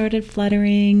eyes started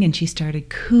fluttering and she started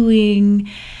cooing.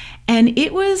 And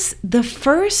it was the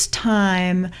first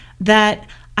time that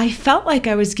I felt like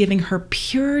I was giving her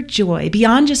pure joy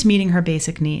beyond just meeting her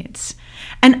basic needs.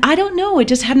 And I don't know, it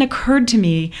just hadn't occurred to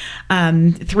me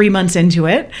 3 months into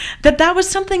it that was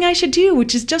something I should do,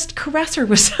 which is just caress her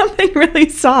with something really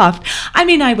soft. I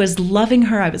mean, I was loving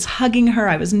her, I was hugging her,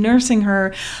 I was nursing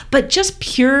her, but just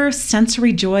pure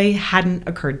sensory joy hadn't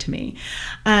occurred to me.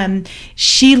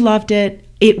 She loved it.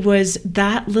 It was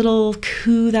that little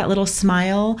coo, that little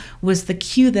smile was the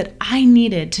cue that I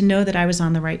needed to know that I was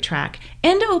on the right track.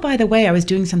 And oh, by the way, I was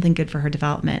doing something good for her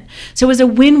development. So it was a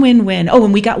win-win-win. Oh,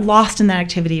 and we got lost in that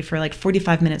activity for like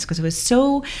 45 minutes because it was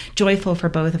so joyful for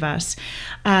both of us.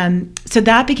 So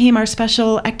that became our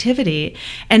special activity.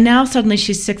 And now suddenly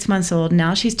she's 6 months old.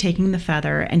 Now she's taking the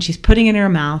feather and she's putting it in her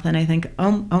mouth. And I think,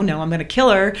 oh no, I'm going to kill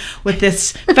her with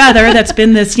this feather that's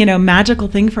been this, magical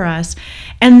thing for us.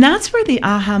 And that's where the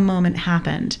aha moment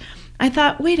happened. I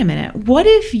thought, wait a minute, what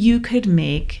if you could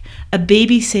make a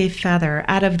baby-safe feather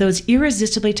out of those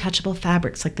irresistibly touchable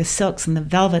fabrics like the silks and the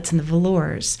velvets and the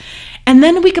velours? And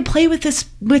then we could play with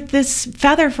this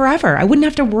feather forever. I wouldn't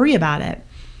have to worry about it.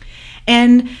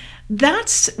 And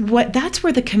that's where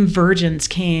the convergence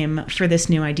came for this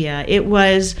new idea. It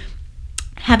was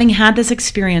having had this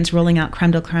experience rolling out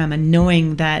Creme de Creme and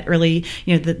knowing that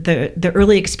the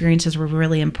early experiences were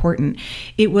really important.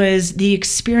 It was the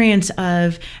experience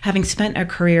of having spent a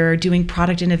career doing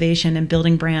product innovation and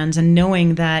building brands and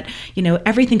knowing that,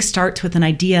 everything starts with an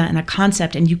idea and a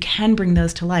concept and you can bring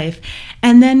those to life.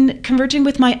 And then converging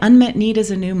with my unmet need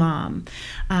as a new mom.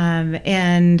 That's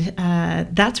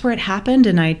where it happened.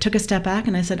 And I took a step back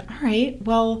and I said, all right,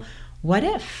 well, what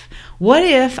if? What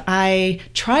if I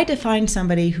tried to find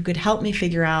somebody who could help me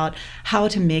figure out how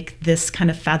to make this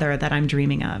kind of feather that I'm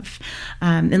dreaming of?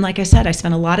 And like I said, I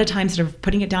spent a lot of time sort of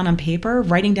putting it down on paper,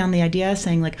 writing down the idea,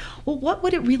 saying like, well, what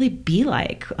would it really be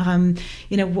like?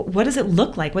 What does it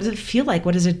look like? What does it feel like?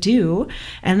 What does it do?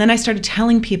 And then I started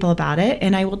telling people about it.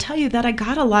 And I will tell you that I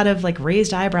got a lot of like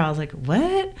raised eyebrows, like,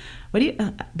 what? What do you,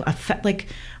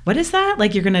 what is that?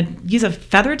 Like you're going to use a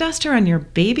feather duster on your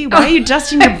baby? Why are you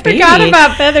dusting your baby? I forgot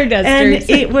about feather dusters. And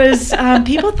it was,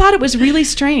 people thought it was really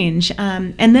strange.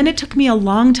 And then it took me a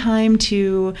long time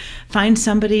to find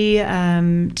somebody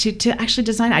to actually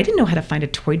design. I didn't know how to find a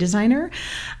toy designer.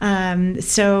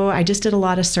 So I just did a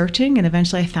lot of searching and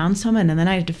eventually I found someone. And then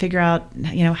I had to figure out,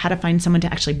 how to find someone to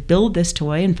actually build this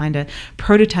toy and find a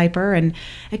prototyper. And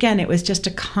again, it was just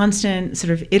a constant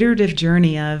sort of iterative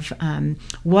journey of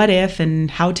what if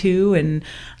and how to, and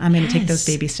I'm going to take those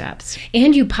baby steps.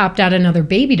 And you popped out another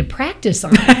baby to practice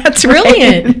on. That's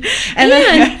brilliant. Right.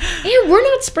 and we're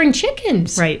not spring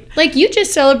chickens. Right. Like you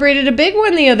just celebrated a big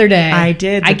one the other day. I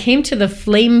did. I came to the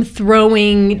flame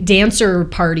throwing dancer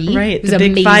party. Right. It was the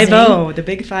big amazing. 5-0. The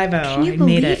big 5-0. Can you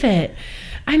believe it?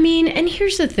 I mean, and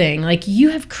here's the thing, like you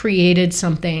have created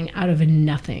something out of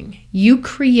nothing. You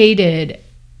created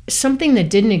something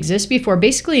that didn't exist before,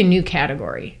 basically a new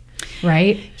category.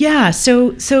 right? Yeah.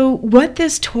 So what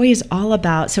this toy is all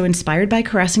about, so inspired by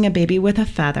caressing a baby with a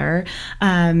feather,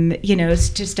 it's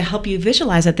just to help you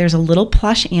visualize it. There's a little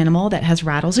plush animal that has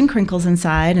rattles and crinkles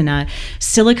inside and a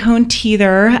silicone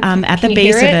teether at the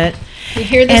base of it. You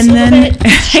hear this a little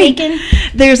bit shaking?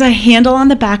 There's a handle on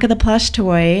the back of the plush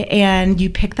toy, and you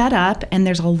pick that up, and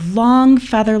there's a long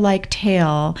feather-like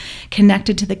tail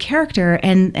connected to the character,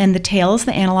 and the tail is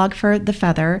the analog for the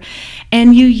feather,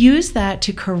 and you use that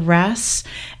to caress,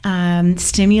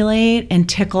 stimulate, and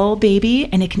tickle baby,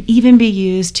 and it can even be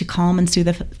used to calm and soothe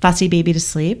a fussy baby to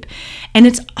sleep. And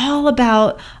it's all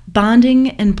about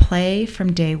bonding and play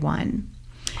from day one.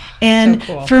 And so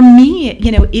cool. For me,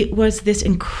 it was this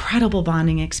incredible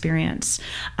bonding experience.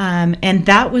 And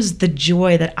that was the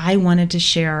joy that I wanted to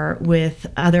share with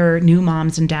other new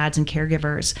moms and dads and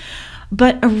caregivers.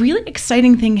 But a really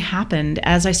exciting thing happened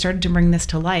as I started to bring this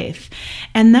to life.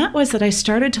 And that was that I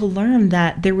started to learn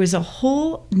that there was a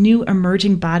whole new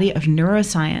emerging body of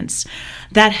neuroscience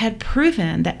that had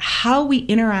proven that how we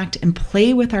interact and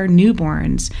play with our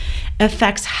newborns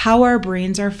affects how our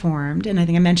brains are formed. And I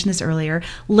think I mentioned this earlier,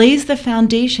 lays the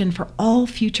foundation for all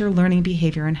future learning,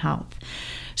 behavior, and health.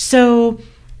 So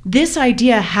this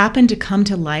idea happened to come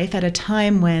to life at a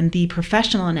time when the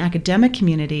professional and academic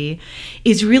community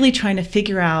is really trying to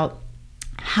figure out,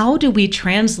 how do we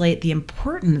translate the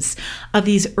importance of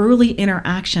these early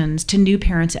interactions to new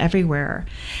parents everywhere?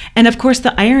 And of course,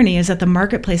 the irony is that the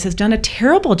marketplace has done a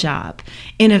terrible job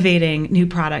innovating new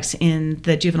products in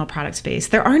the juvenile product space.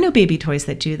 There are no baby toys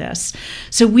that do this.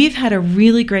 So we've had a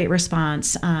really great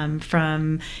response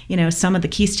from some of the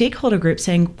key stakeholder groups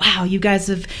saying, wow, you guys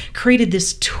have created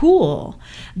this tool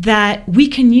that we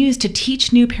can use to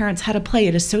teach new parents how to play.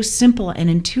 It is so simple and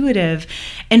intuitive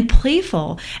and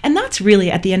playful. And that's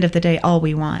really, at the end of the day, all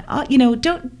we want.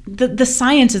 The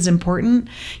science is important.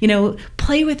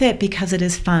 Play with it because it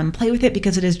is fun. Play with it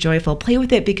because it is joyful. Play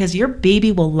with it because your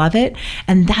baby will love it,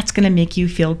 and that's going to make you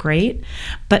feel great,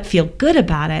 but feel good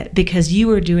about it because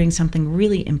you are doing something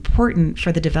really important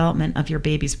for the development of your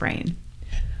baby's brain.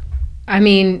 I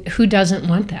mean, who doesn't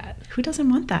want that? Who doesn't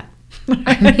want that?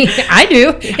 I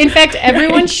do. In fact,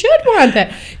 everyone should want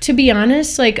that. To be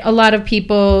honest, like a lot of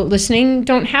people listening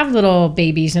don't have little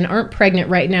babies and aren't pregnant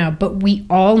right now, but we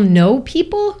all know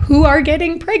people who are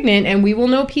getting pregnant, and we will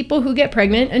know people who get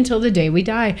pregnant until the day we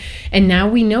die. And now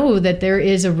we know that there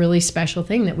is a really special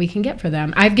thing that we can get for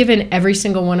them. I've given every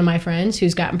single one of my friends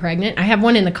who's gotten pregnant. I have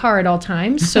one in the car at all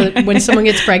times, so that when someone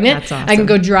gets pregnant, That's awesome. I can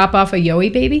go drop off a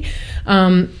Yoey baby.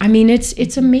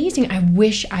 It's amazing. I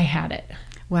wish I had it.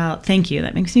 Well, thank you.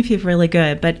 That makes me feel really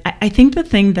good. But I think the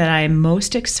thing that I'm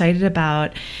most excited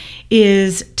about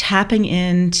is tapping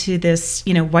into this,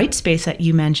 white space that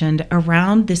you mentioned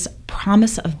around this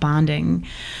promise of bonding.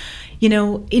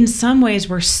 In some ways,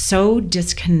 we're so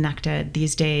disconnected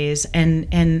these days.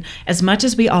 And as much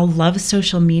as we all love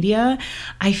social media,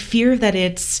 I fear that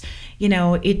it's,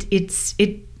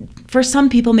 for some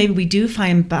people, maybe we do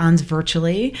find bonds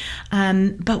virtually,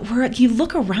 but you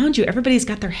look around you, everybody's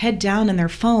got their head down in their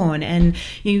phone, and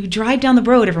you drive down the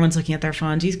road, everyone's looking at their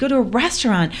phones. You go to a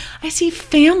restaurant, I see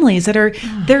families that are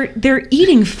they're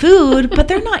eating food, but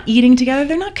they're not eating together.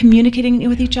 They're not communicating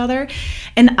with each other,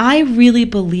 and I really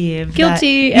believe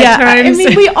guilty at times. I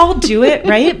mean, we all do it,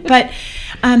 right? But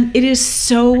it is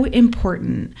so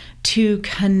important to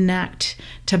connect,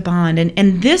 to bond.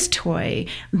 And this toy,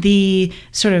 the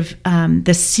sort of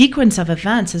the sequence of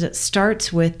events is it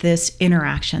starts with this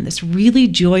interaction, this really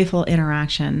joyful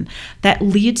interaction that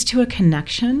leads to a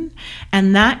connection.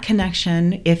 And that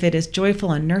connection, if it is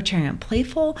joyful and nurturing and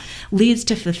playful, leads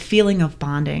to the feeling of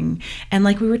bonding. And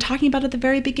like we were talking about at the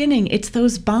very beginning, it's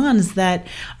those bonds that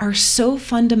are so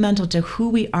fundamental to who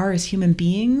we are as human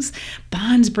beings.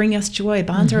 Bonds bring us joy.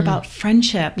 Bonds are about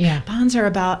friendship. Yeah. Bonds are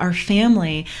about our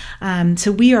family.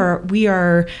 So we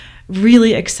are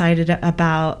really excited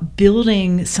about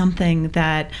building something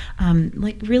that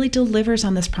really delivers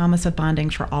on this promise of bonding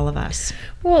for all of us.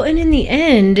 Well, and in the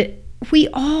end, we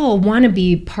all want to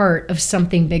be part of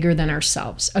something bigger than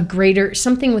ourselves,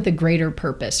 something with a greater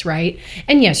purpose, right?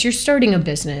 And yes, you're starting a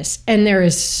business, and there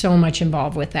is so much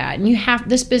involved with that. And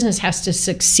this business has to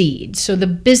succeed. So the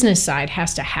business side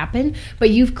has to happen,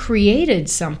 but you've created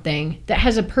something that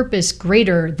has a purpose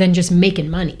greater than just making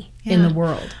money. In the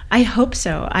world. I hope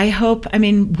so.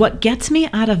 What gets me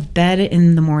out of bed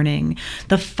in the morning,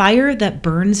 the fire that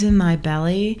burns in my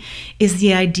belly, is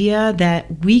the idea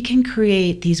that we can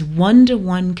create these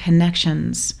one-to-one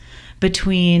connections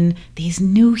between these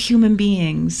new human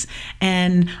beings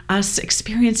and us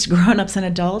experienced grown-ups and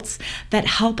adults that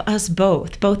help us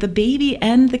both the baby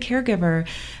and the caregiver,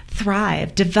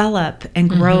 thrive, develop, and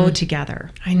grow together.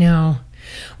 I know.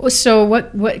 Well, so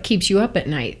what keeps you up at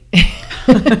night?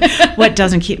 What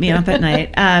doesn't keep me up at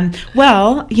night?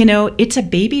 Well, it's a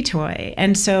baby toy.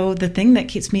 And so the thing that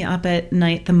keeps me up at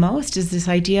night the most is this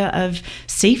idea of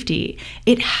safety.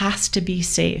 It has to be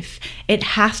safe. It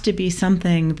has to be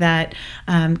something that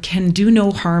can do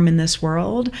no harm in this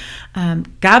world.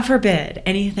 God forbid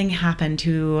anything happened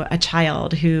to a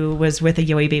child who was with a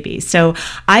Yowie baby. So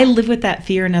I live with that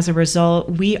fear. And as a result,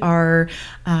 we don't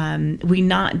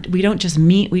just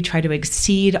meet, we try to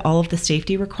exceed all of the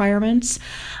safety requirements.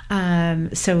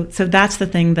 So that's the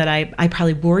thing that I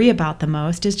probably worry about the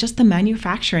most, is just the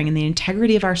manufacturing and the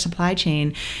integrity of our supply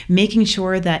chain, making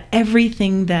sure that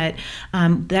everything that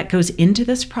goes into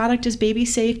this product is baby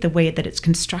safe, the way that it's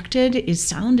constructed is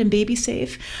sound and baby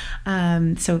safe.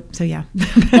 So yeah.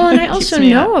 Well, and I also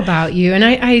know about you, and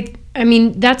I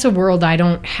mean, that's a world I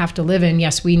don't have to live in.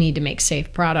 Yes, we need to make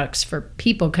safe products for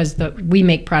people because we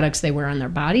make products they wear on their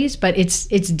bodies, but it's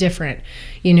different.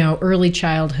 Early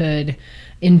childhood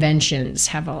inventions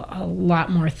have a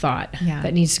lot more thought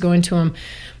that needs to go into them.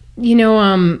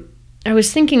 I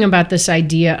was thinking about this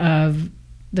idea of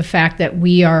the fact that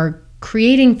we are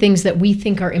creating things that we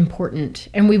think are important,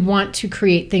 and we want to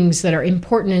create things that are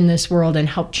important in this world and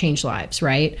help change lives,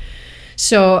 right?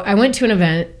 So I went to an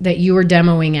event that you were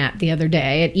demoing at the other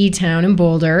day at E-Town in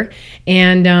Boulder,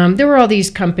 and there were all these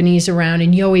companies around,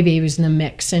 and Yowie Baby was in the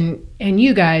mix, and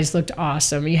you guys looked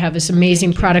awesome. You have this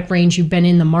amazing product range. You've been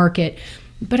in the market.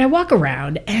 But I walk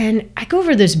around, and I go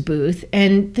over this booth,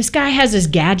 and this guy has this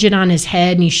gadget on his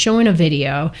head, and he's showing a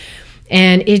video.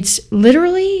 And it's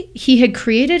literally, he had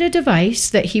created a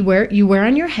device that you wear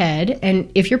on your head,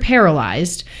 and if you're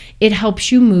paralyzed, it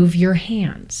helps you move your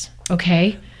hands,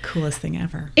 okay? Coolest thing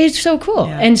ever. It's so cool.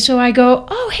 Yeah. And so I go,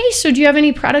 oh, hey, so do you have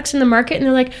any products in the market? And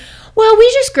they're like, well, we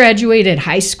just graduated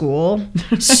high school,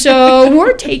 so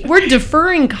we're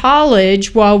deferring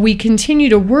college while we continue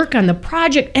to work on the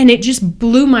project. And it just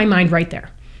blew my mind right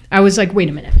there. I was like, wait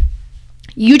a minute.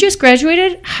 You just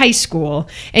graduated high school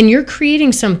and you're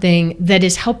creating something that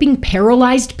is helping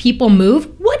paralyzed people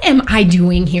move? What am I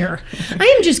doing here?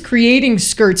 I am just creating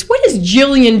skirts. What is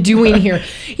Jillian doing here?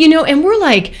 And we're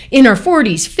like in our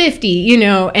 40s, 50,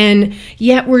 and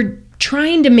yet we're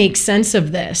trying to make sense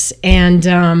of this. And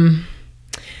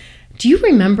do you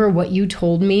remember what you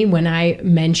told me when I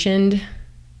mentioned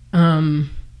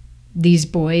these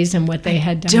boys and what they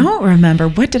had done? Don't remember.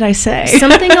 What did I say?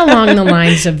 Something along the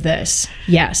lines of this.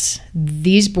 Yes,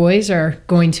 these boys are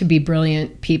going to be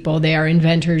brilliant people. They are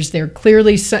inventors. They're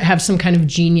clearly have some kind of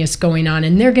genius going on,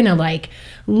 and they're going to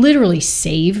literally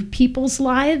save people's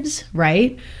lives,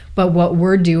 right? But what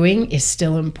we're doing is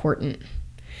still important.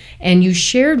 And you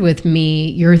shared with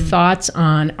me your thoughts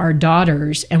on our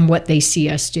daughters and what they see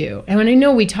us do. And I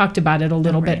know we talked about it a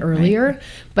little bit earlier,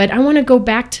 but I want to go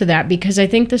back to that because I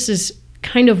think this is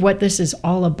kind of what this is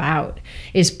all about,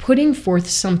 is putting forth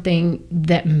something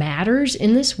that matters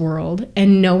in this world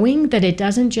and knowing that it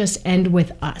doesn't just end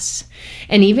with us.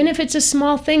 And even if it's a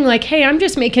small thing like, hey, I'm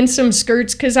just making some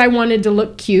skirts because I wanted to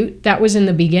look cute. That was in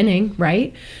the beginning,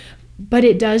 right? But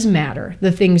it does matter,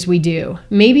 the things we do.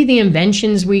 Maybe the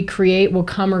inventions we create will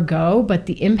come or go, but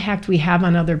the impact we have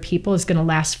on other people is going to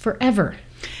last forever.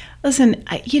 Listen,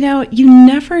 you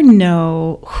never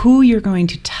know who you're going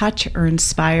to touch or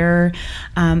inspire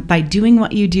by doing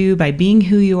what you do, by being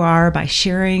who you are, by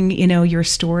sharing, your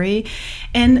story.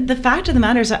 And the fact of the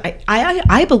matter is,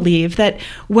 I believe that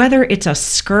whether it's a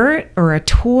skirt or a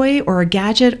toy or a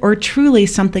gadget or truly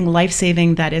something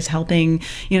life-saving that is helping,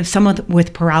 someone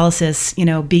with paralysis,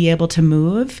 be able to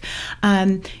move,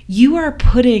 you are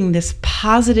putting this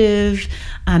positive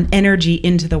energy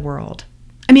into the world.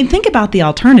 I mean, think about the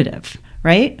alternative,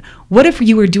 right? What if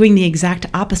you were doing the exact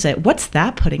opposite? What's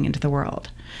that putting into the world?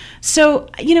 So,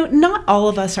 not all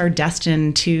of us are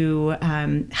destined to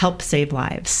help save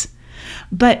lives,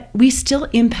 but we still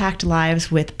impact lives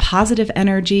with positive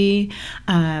energy,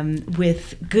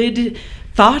 with good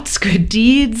thoughts, good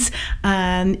deeds,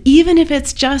 even if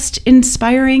it's just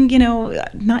inspiring,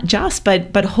 not just,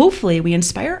 but hopefully we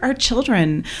inspire our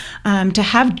children to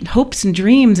have hopes and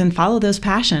dreams and follow those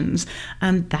passions.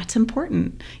 That's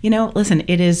important. Listen,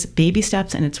 it is baby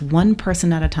steps and it's one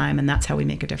person at a time, and that's how we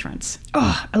make a difference.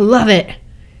 Oh, I love it.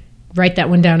 Write that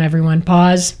one down, everyone.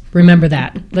 Pause. Remember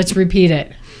that. Let's repeat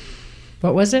it.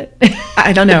 What was it?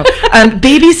 I don't know.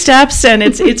 Baby steps, and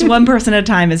it's one person at a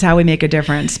time is how we make a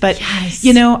difference. But yes.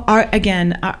 we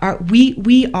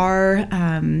are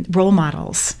role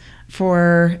models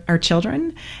for our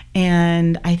children.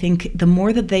 And I think the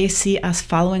more that they see us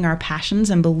following our passions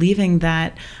and believing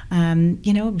that,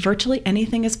 virtually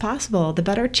anything is possible, the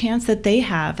better chance that they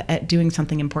have at doing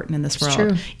something important in this world,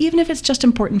 true. even if it's just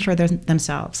important for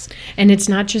themselves. And it's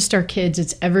not just our kids,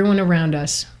 it's everyone around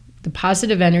us. The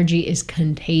positive energy is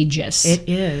contagious. It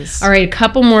is. All right, a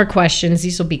couple more questions.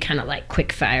 These will be kind of like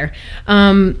quick fire.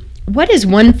 What is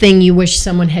one thing you wish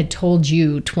someone had told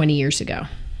you 20 years ago?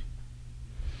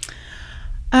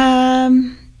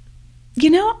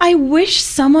 I wish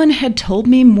someone had told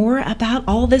me more about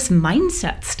all this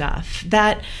mindset stuff,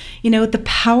 that, the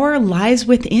power lies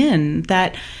within,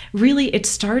 that really it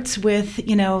starts with,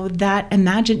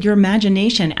 your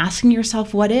imagination, asking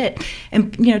yourself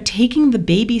and, taking the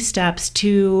baby steps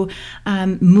to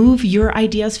move your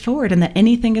ideas forward, and that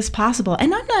anything is possible.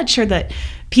 And I'm not sure that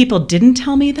people didn't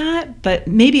tell me that, but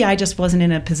maybe I just wasn't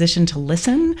in a position to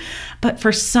listen. But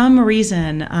for some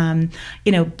reason,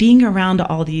 being around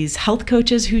all these health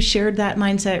coaches who shared that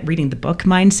mindset, reading the book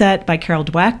Mindset by Carol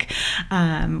Dweck,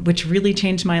 which really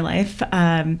changed my life,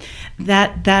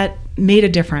 that made a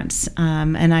difference.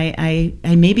 And I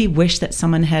maybe wish that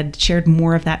someone had shared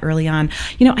more of that early on.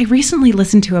 I recently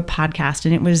listened to a podcast,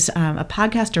 and it was a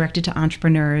podcast directed to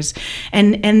entrepreneurs.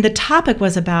 And the topic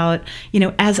was about,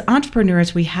 as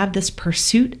entrepreneurs, we have this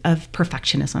pursuit of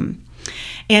perfectionism.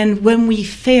 And when we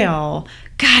fail,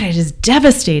 God, it is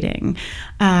devastating.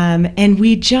 And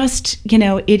we just,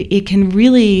 it can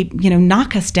really,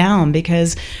 knock us down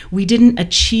because we didn't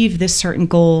achieve this certain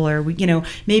goal, or,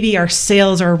 maybe our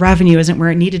sales or revenue isn't where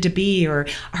it needed to be, or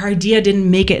our idea didn't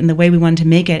make it in the way we wanted to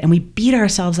make it, and we beat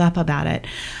ourselves up about it.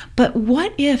 But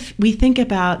what if we think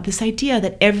about this idea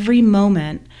that every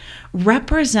moment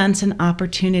represents an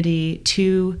opportunity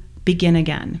to begin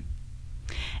again?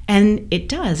 And it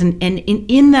does. And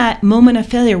in that moment of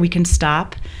failure, we can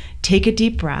stop, take a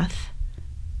deep breath,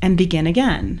 and begin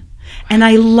again. And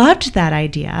I loved that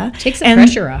idea. Takes the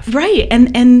pressure off. Right.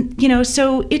 And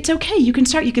so it's okay. You can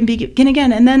start, you can begin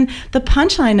again. And then the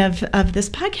punchline of this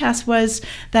podcast was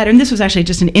that, and this was actually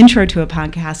just an intro to a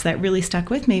podcast that really stuck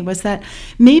with me, was that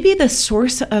maybe the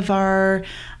source of our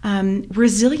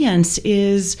resilience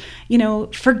is,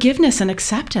 forgiveness and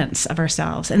acceptance of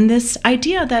ourselves. And this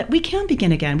idea that we can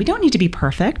begin again. We don't need to be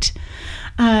perfect.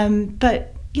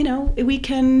 But we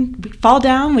fall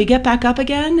down, we get back up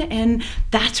again, and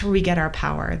that's where we get our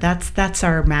power. That's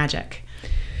our magic.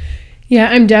 Yeah,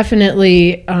 I'm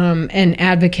definitely an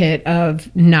advocate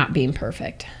of not being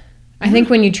perfect. I think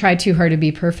when you try too hard to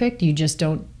be perfect, you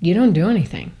don't do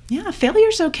anything. Yeah,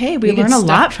 failure's okay. We learn a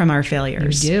lot from our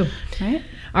failures. You do. Right?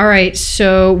 All right,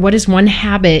 so what is one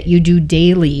habit you do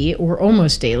daily or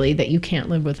almost daily that you can't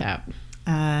live without?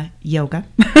 Yoga.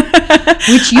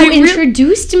 Which you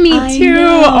introduced me to.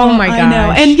 Oh my gosh. I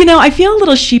know. And, I feel a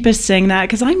little sheepish saying that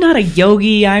because I'm not a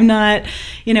yogi. I'm not,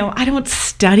 I don't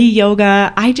study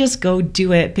yoga. I just go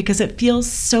do it because it feels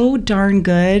so darn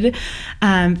good.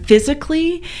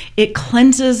 Physically, it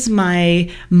cleanses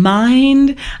my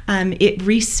mind. It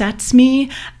resets me.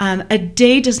 A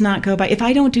day does not go by. If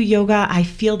I don't do yoga, I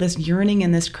feel this yearning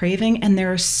and this craving. And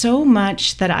there is so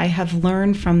much that I have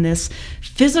learned from this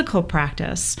physical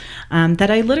practice that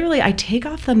I take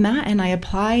off the mat and I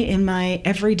apply in my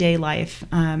everyday life.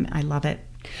 I love it.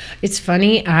 It's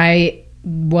funny. I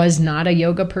was not a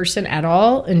yoga person at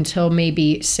all until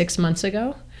maybe 6 months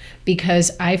ago,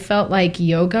 because I felt like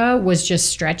yoga was just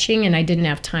stretching and I didn't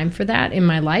have time for that in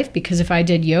my life, because if I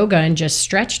did yoga and just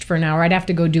stretched for an hour, I'd have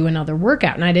to go do another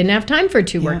workout, and I didn't have time for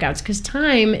two workouts, because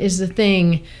time is the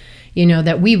thing,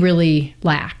 that we really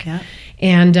lack. Yeah.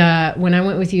 And when I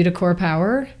went with you to Core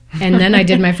Power, and then I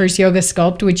did my first yoga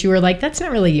sculpt, which you were like, that's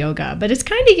not really yoga, but it's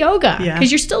kind of yoga because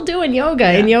you're still doing yoga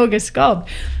and yoga sculpt.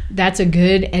 That's a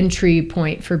good entry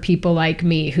point for people like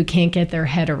me who can't get their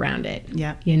head around it.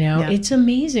 Yeah. It's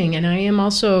amazing. And I am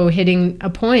also hitting a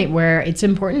point where it's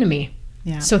important to me.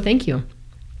 Yeah. So thank you.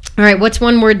 All right. What's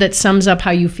one word that sums up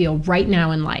how you feel right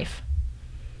now in life?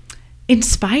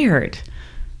 Inspired.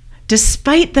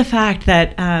 Despite the fact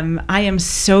that I am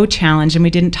so challenged, and we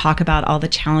didn't talk about all the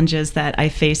challenges that I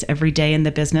face every day in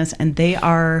the business, and they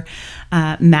are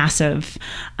massive,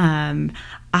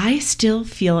 I still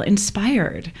feel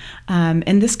inspired.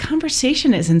 And this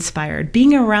conversation is inspired.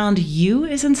 Being around you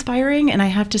is inspiring. And I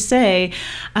have to say,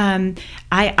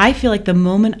 I feel like the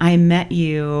moment I met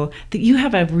you, that you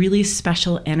have a really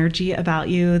special energy about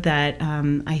you that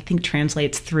I think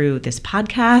translates through this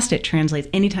podcast. It translates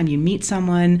anytime you meet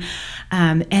someone.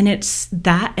 And it's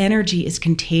that energy is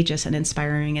contagious and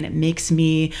inspiring. And it makes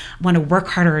me want to work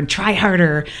harder and try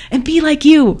harder and be like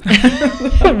you.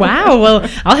 Wow. Well,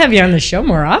 I'll have you on the show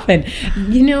more more often.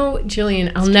 You know,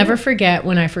 Jillian, I'll never forget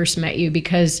when I first met you,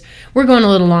 because we're going a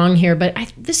little long here, but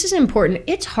this is important.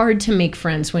 It's hard to make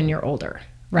friends when you're older.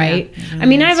 Right? Yeah, I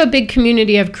mean, I have a big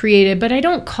community I've created, but I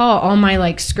don't call all my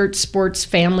like Skirt Sports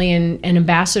family and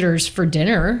ambassadors for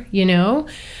dinner, you know?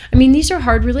 I mean, these are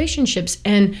hard relationships.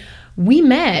 And we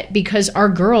met because our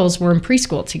girls were in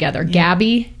preschool together,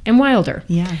 Gabby and Wilder.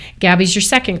 Yeah. Gabby's your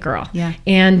second girl. Yeah.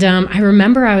 And I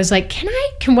remember I was like,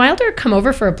 can Wilder come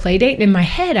over for a play date? And in my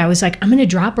head, I was like, I'm going to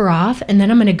drop her off and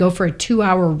then I'm going to go for a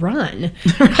 2-hour run,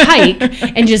 hike,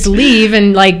 and just leave.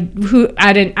 And like,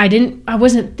 I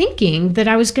wasn't thinking that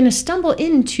I was going to stumble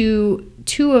into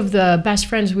two of the best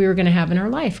friends we were going to have in our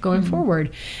life going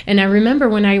forward. And I remember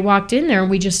when I walked in there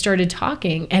and we just started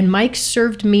talking, and Mike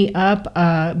served me up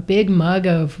a big mug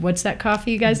of, what's that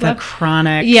coffee you guys love? The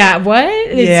Chronic. Yeah, what?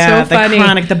 It's so funny. The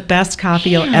Chronic, the best coffee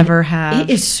you'll ever have.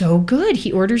 It is so good.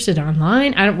 He orders it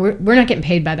online. We're not getting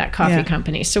paid by that coffee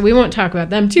company, so we won't talk about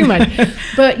them too much.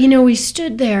 But, you know, we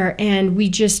stood there and we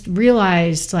just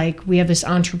realized, like, we have this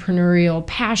entrepreneurial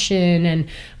passion, and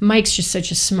Mike's just such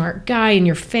a smart guy, and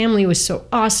your family was so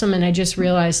awesome. And I just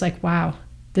realized, like, wow,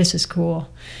 this is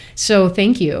cool. So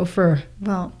thank you for...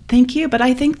 Well, thank you. But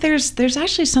I think there's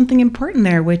actually something important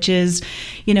there, which is,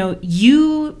 you know,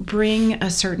 you bring a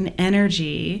certain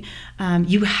energy.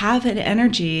 You have an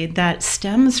energy that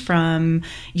stems from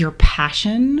your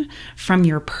passion, from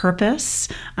your purpose.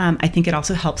 I think it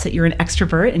also helps that you're an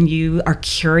extrovert and you are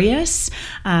curious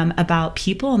about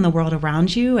people and the world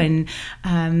around you. And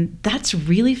that's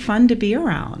really fun to be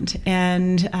around.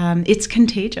 And it's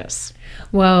contagious.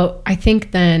 Well, I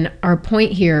think then our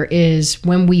point here is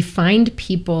when we find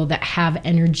people that have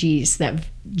energies that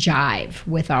jive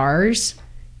with ours,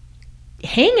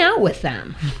 hang out with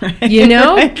them, you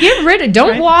know, get rid of,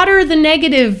 don't water the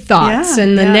negative thoughts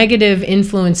and the negative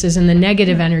influences and the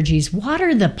negative energies,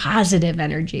 water the positive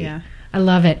energy. Yeah. I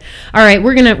love it. All right.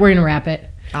 We're going to wrap it.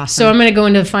 Awesome. So I'm going to go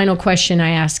into the final question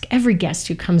I ask every guest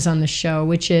who comes on the show,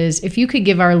 which is, if you could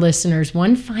give our listeners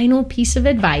one final piece of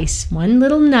advice, one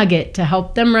little nugget to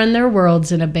help them run their worlds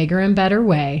in a bigger and better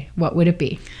way, what would it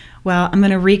be? Well, I'm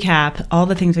going to recap all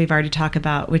the things we've already talked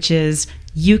about, which is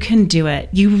you can do it.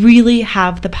 You really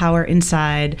have the power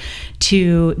inside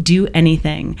to do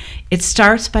anything. It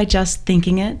starts by just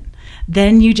thinking it.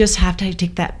 Then you just have to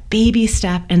take that baby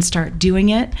step and start doing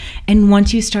it. And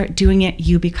once you start doing it,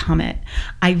 you become it.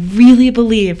 I really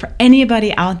believe for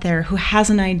anybody out there who has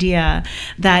an idea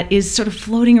that is sort of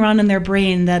floating around in their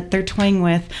brain that they're toying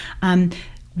with,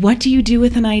 what do you do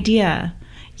with an idea?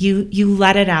 You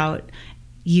let it out.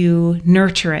 You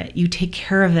nurture it, you take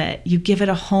care of it, you give it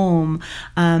a home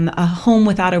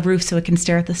without a roof so it can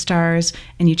stare at the stars,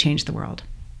 and you change the world.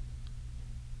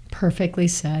 Perfectly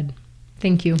said.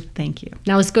 Thank you. Thank you.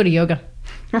 Now let's go to yoga.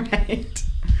 Right.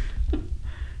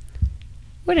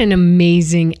 What an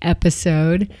amazing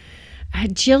episode.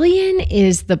 Jillian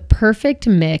is the perfect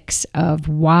mix of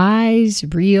wise,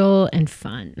 real, and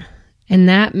fun. And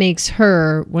that makes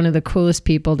her one of the coolest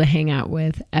people to hang out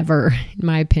with ever, in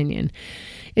my opinion.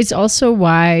 It's also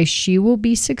why she will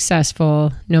be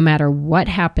successful no matter what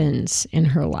happens in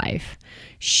her life.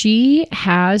 She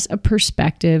has a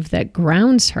perspective that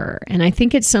grounds her, and I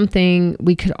think it's something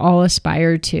we could all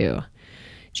aspire to.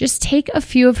 Just take a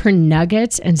few of her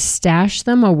nuggets and stash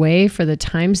them away for the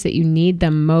times that you need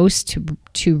them most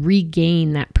to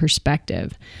regain that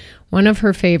perspective. One of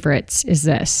her favorites is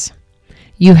this: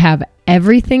 you have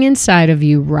everything inside of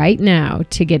you right now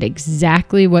to get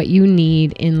exactly what you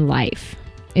need in life.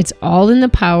 It's all in the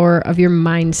power of your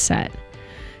mindset.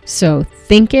 So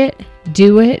think it,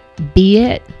 do it, be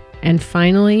it, and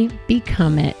finally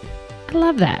become it. I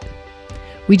love that.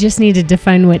 We just need to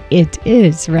define what it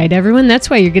is, right, everyone? That's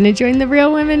why you're going to join the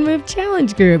Real Women Move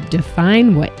Challenge group.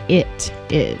 Define what it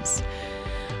is.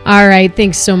 All right.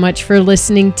 Thanks so much for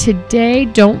listening today.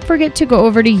 Don't forget to go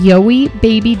over to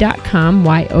yoebaby.com,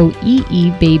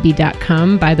 YOEE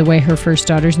baby.com. By the way, her first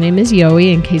daughter's name is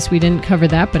Yoe, in case we didn't cover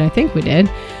that, but I think we did.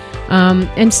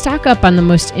 And stock up on the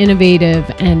most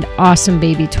innovative and awesome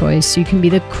baby toys so you can be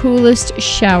the coolest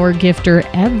shower gifter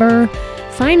ever.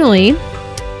 Finally,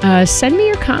 send me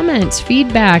your comments,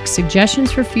 feedback,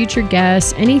 suggestions for future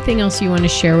guests, anything else you want to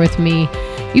share with me.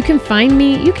 You can find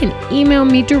me, you can email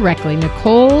me directly,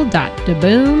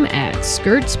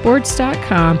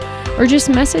 nicole.deboom@skirtsports.com, or just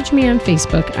message me on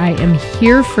Facebook. I am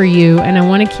here for you, and I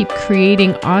want to keep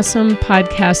creating awesome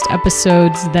podcast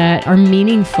episodes that are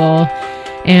meaningful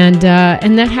and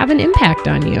that have an impact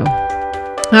on you.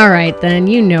 All right, then,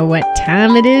 you know what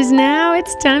time it is now.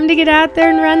 It's time to get out there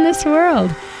and run this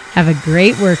world. Have a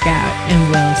great workout,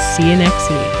 and we'll see you next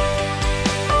week.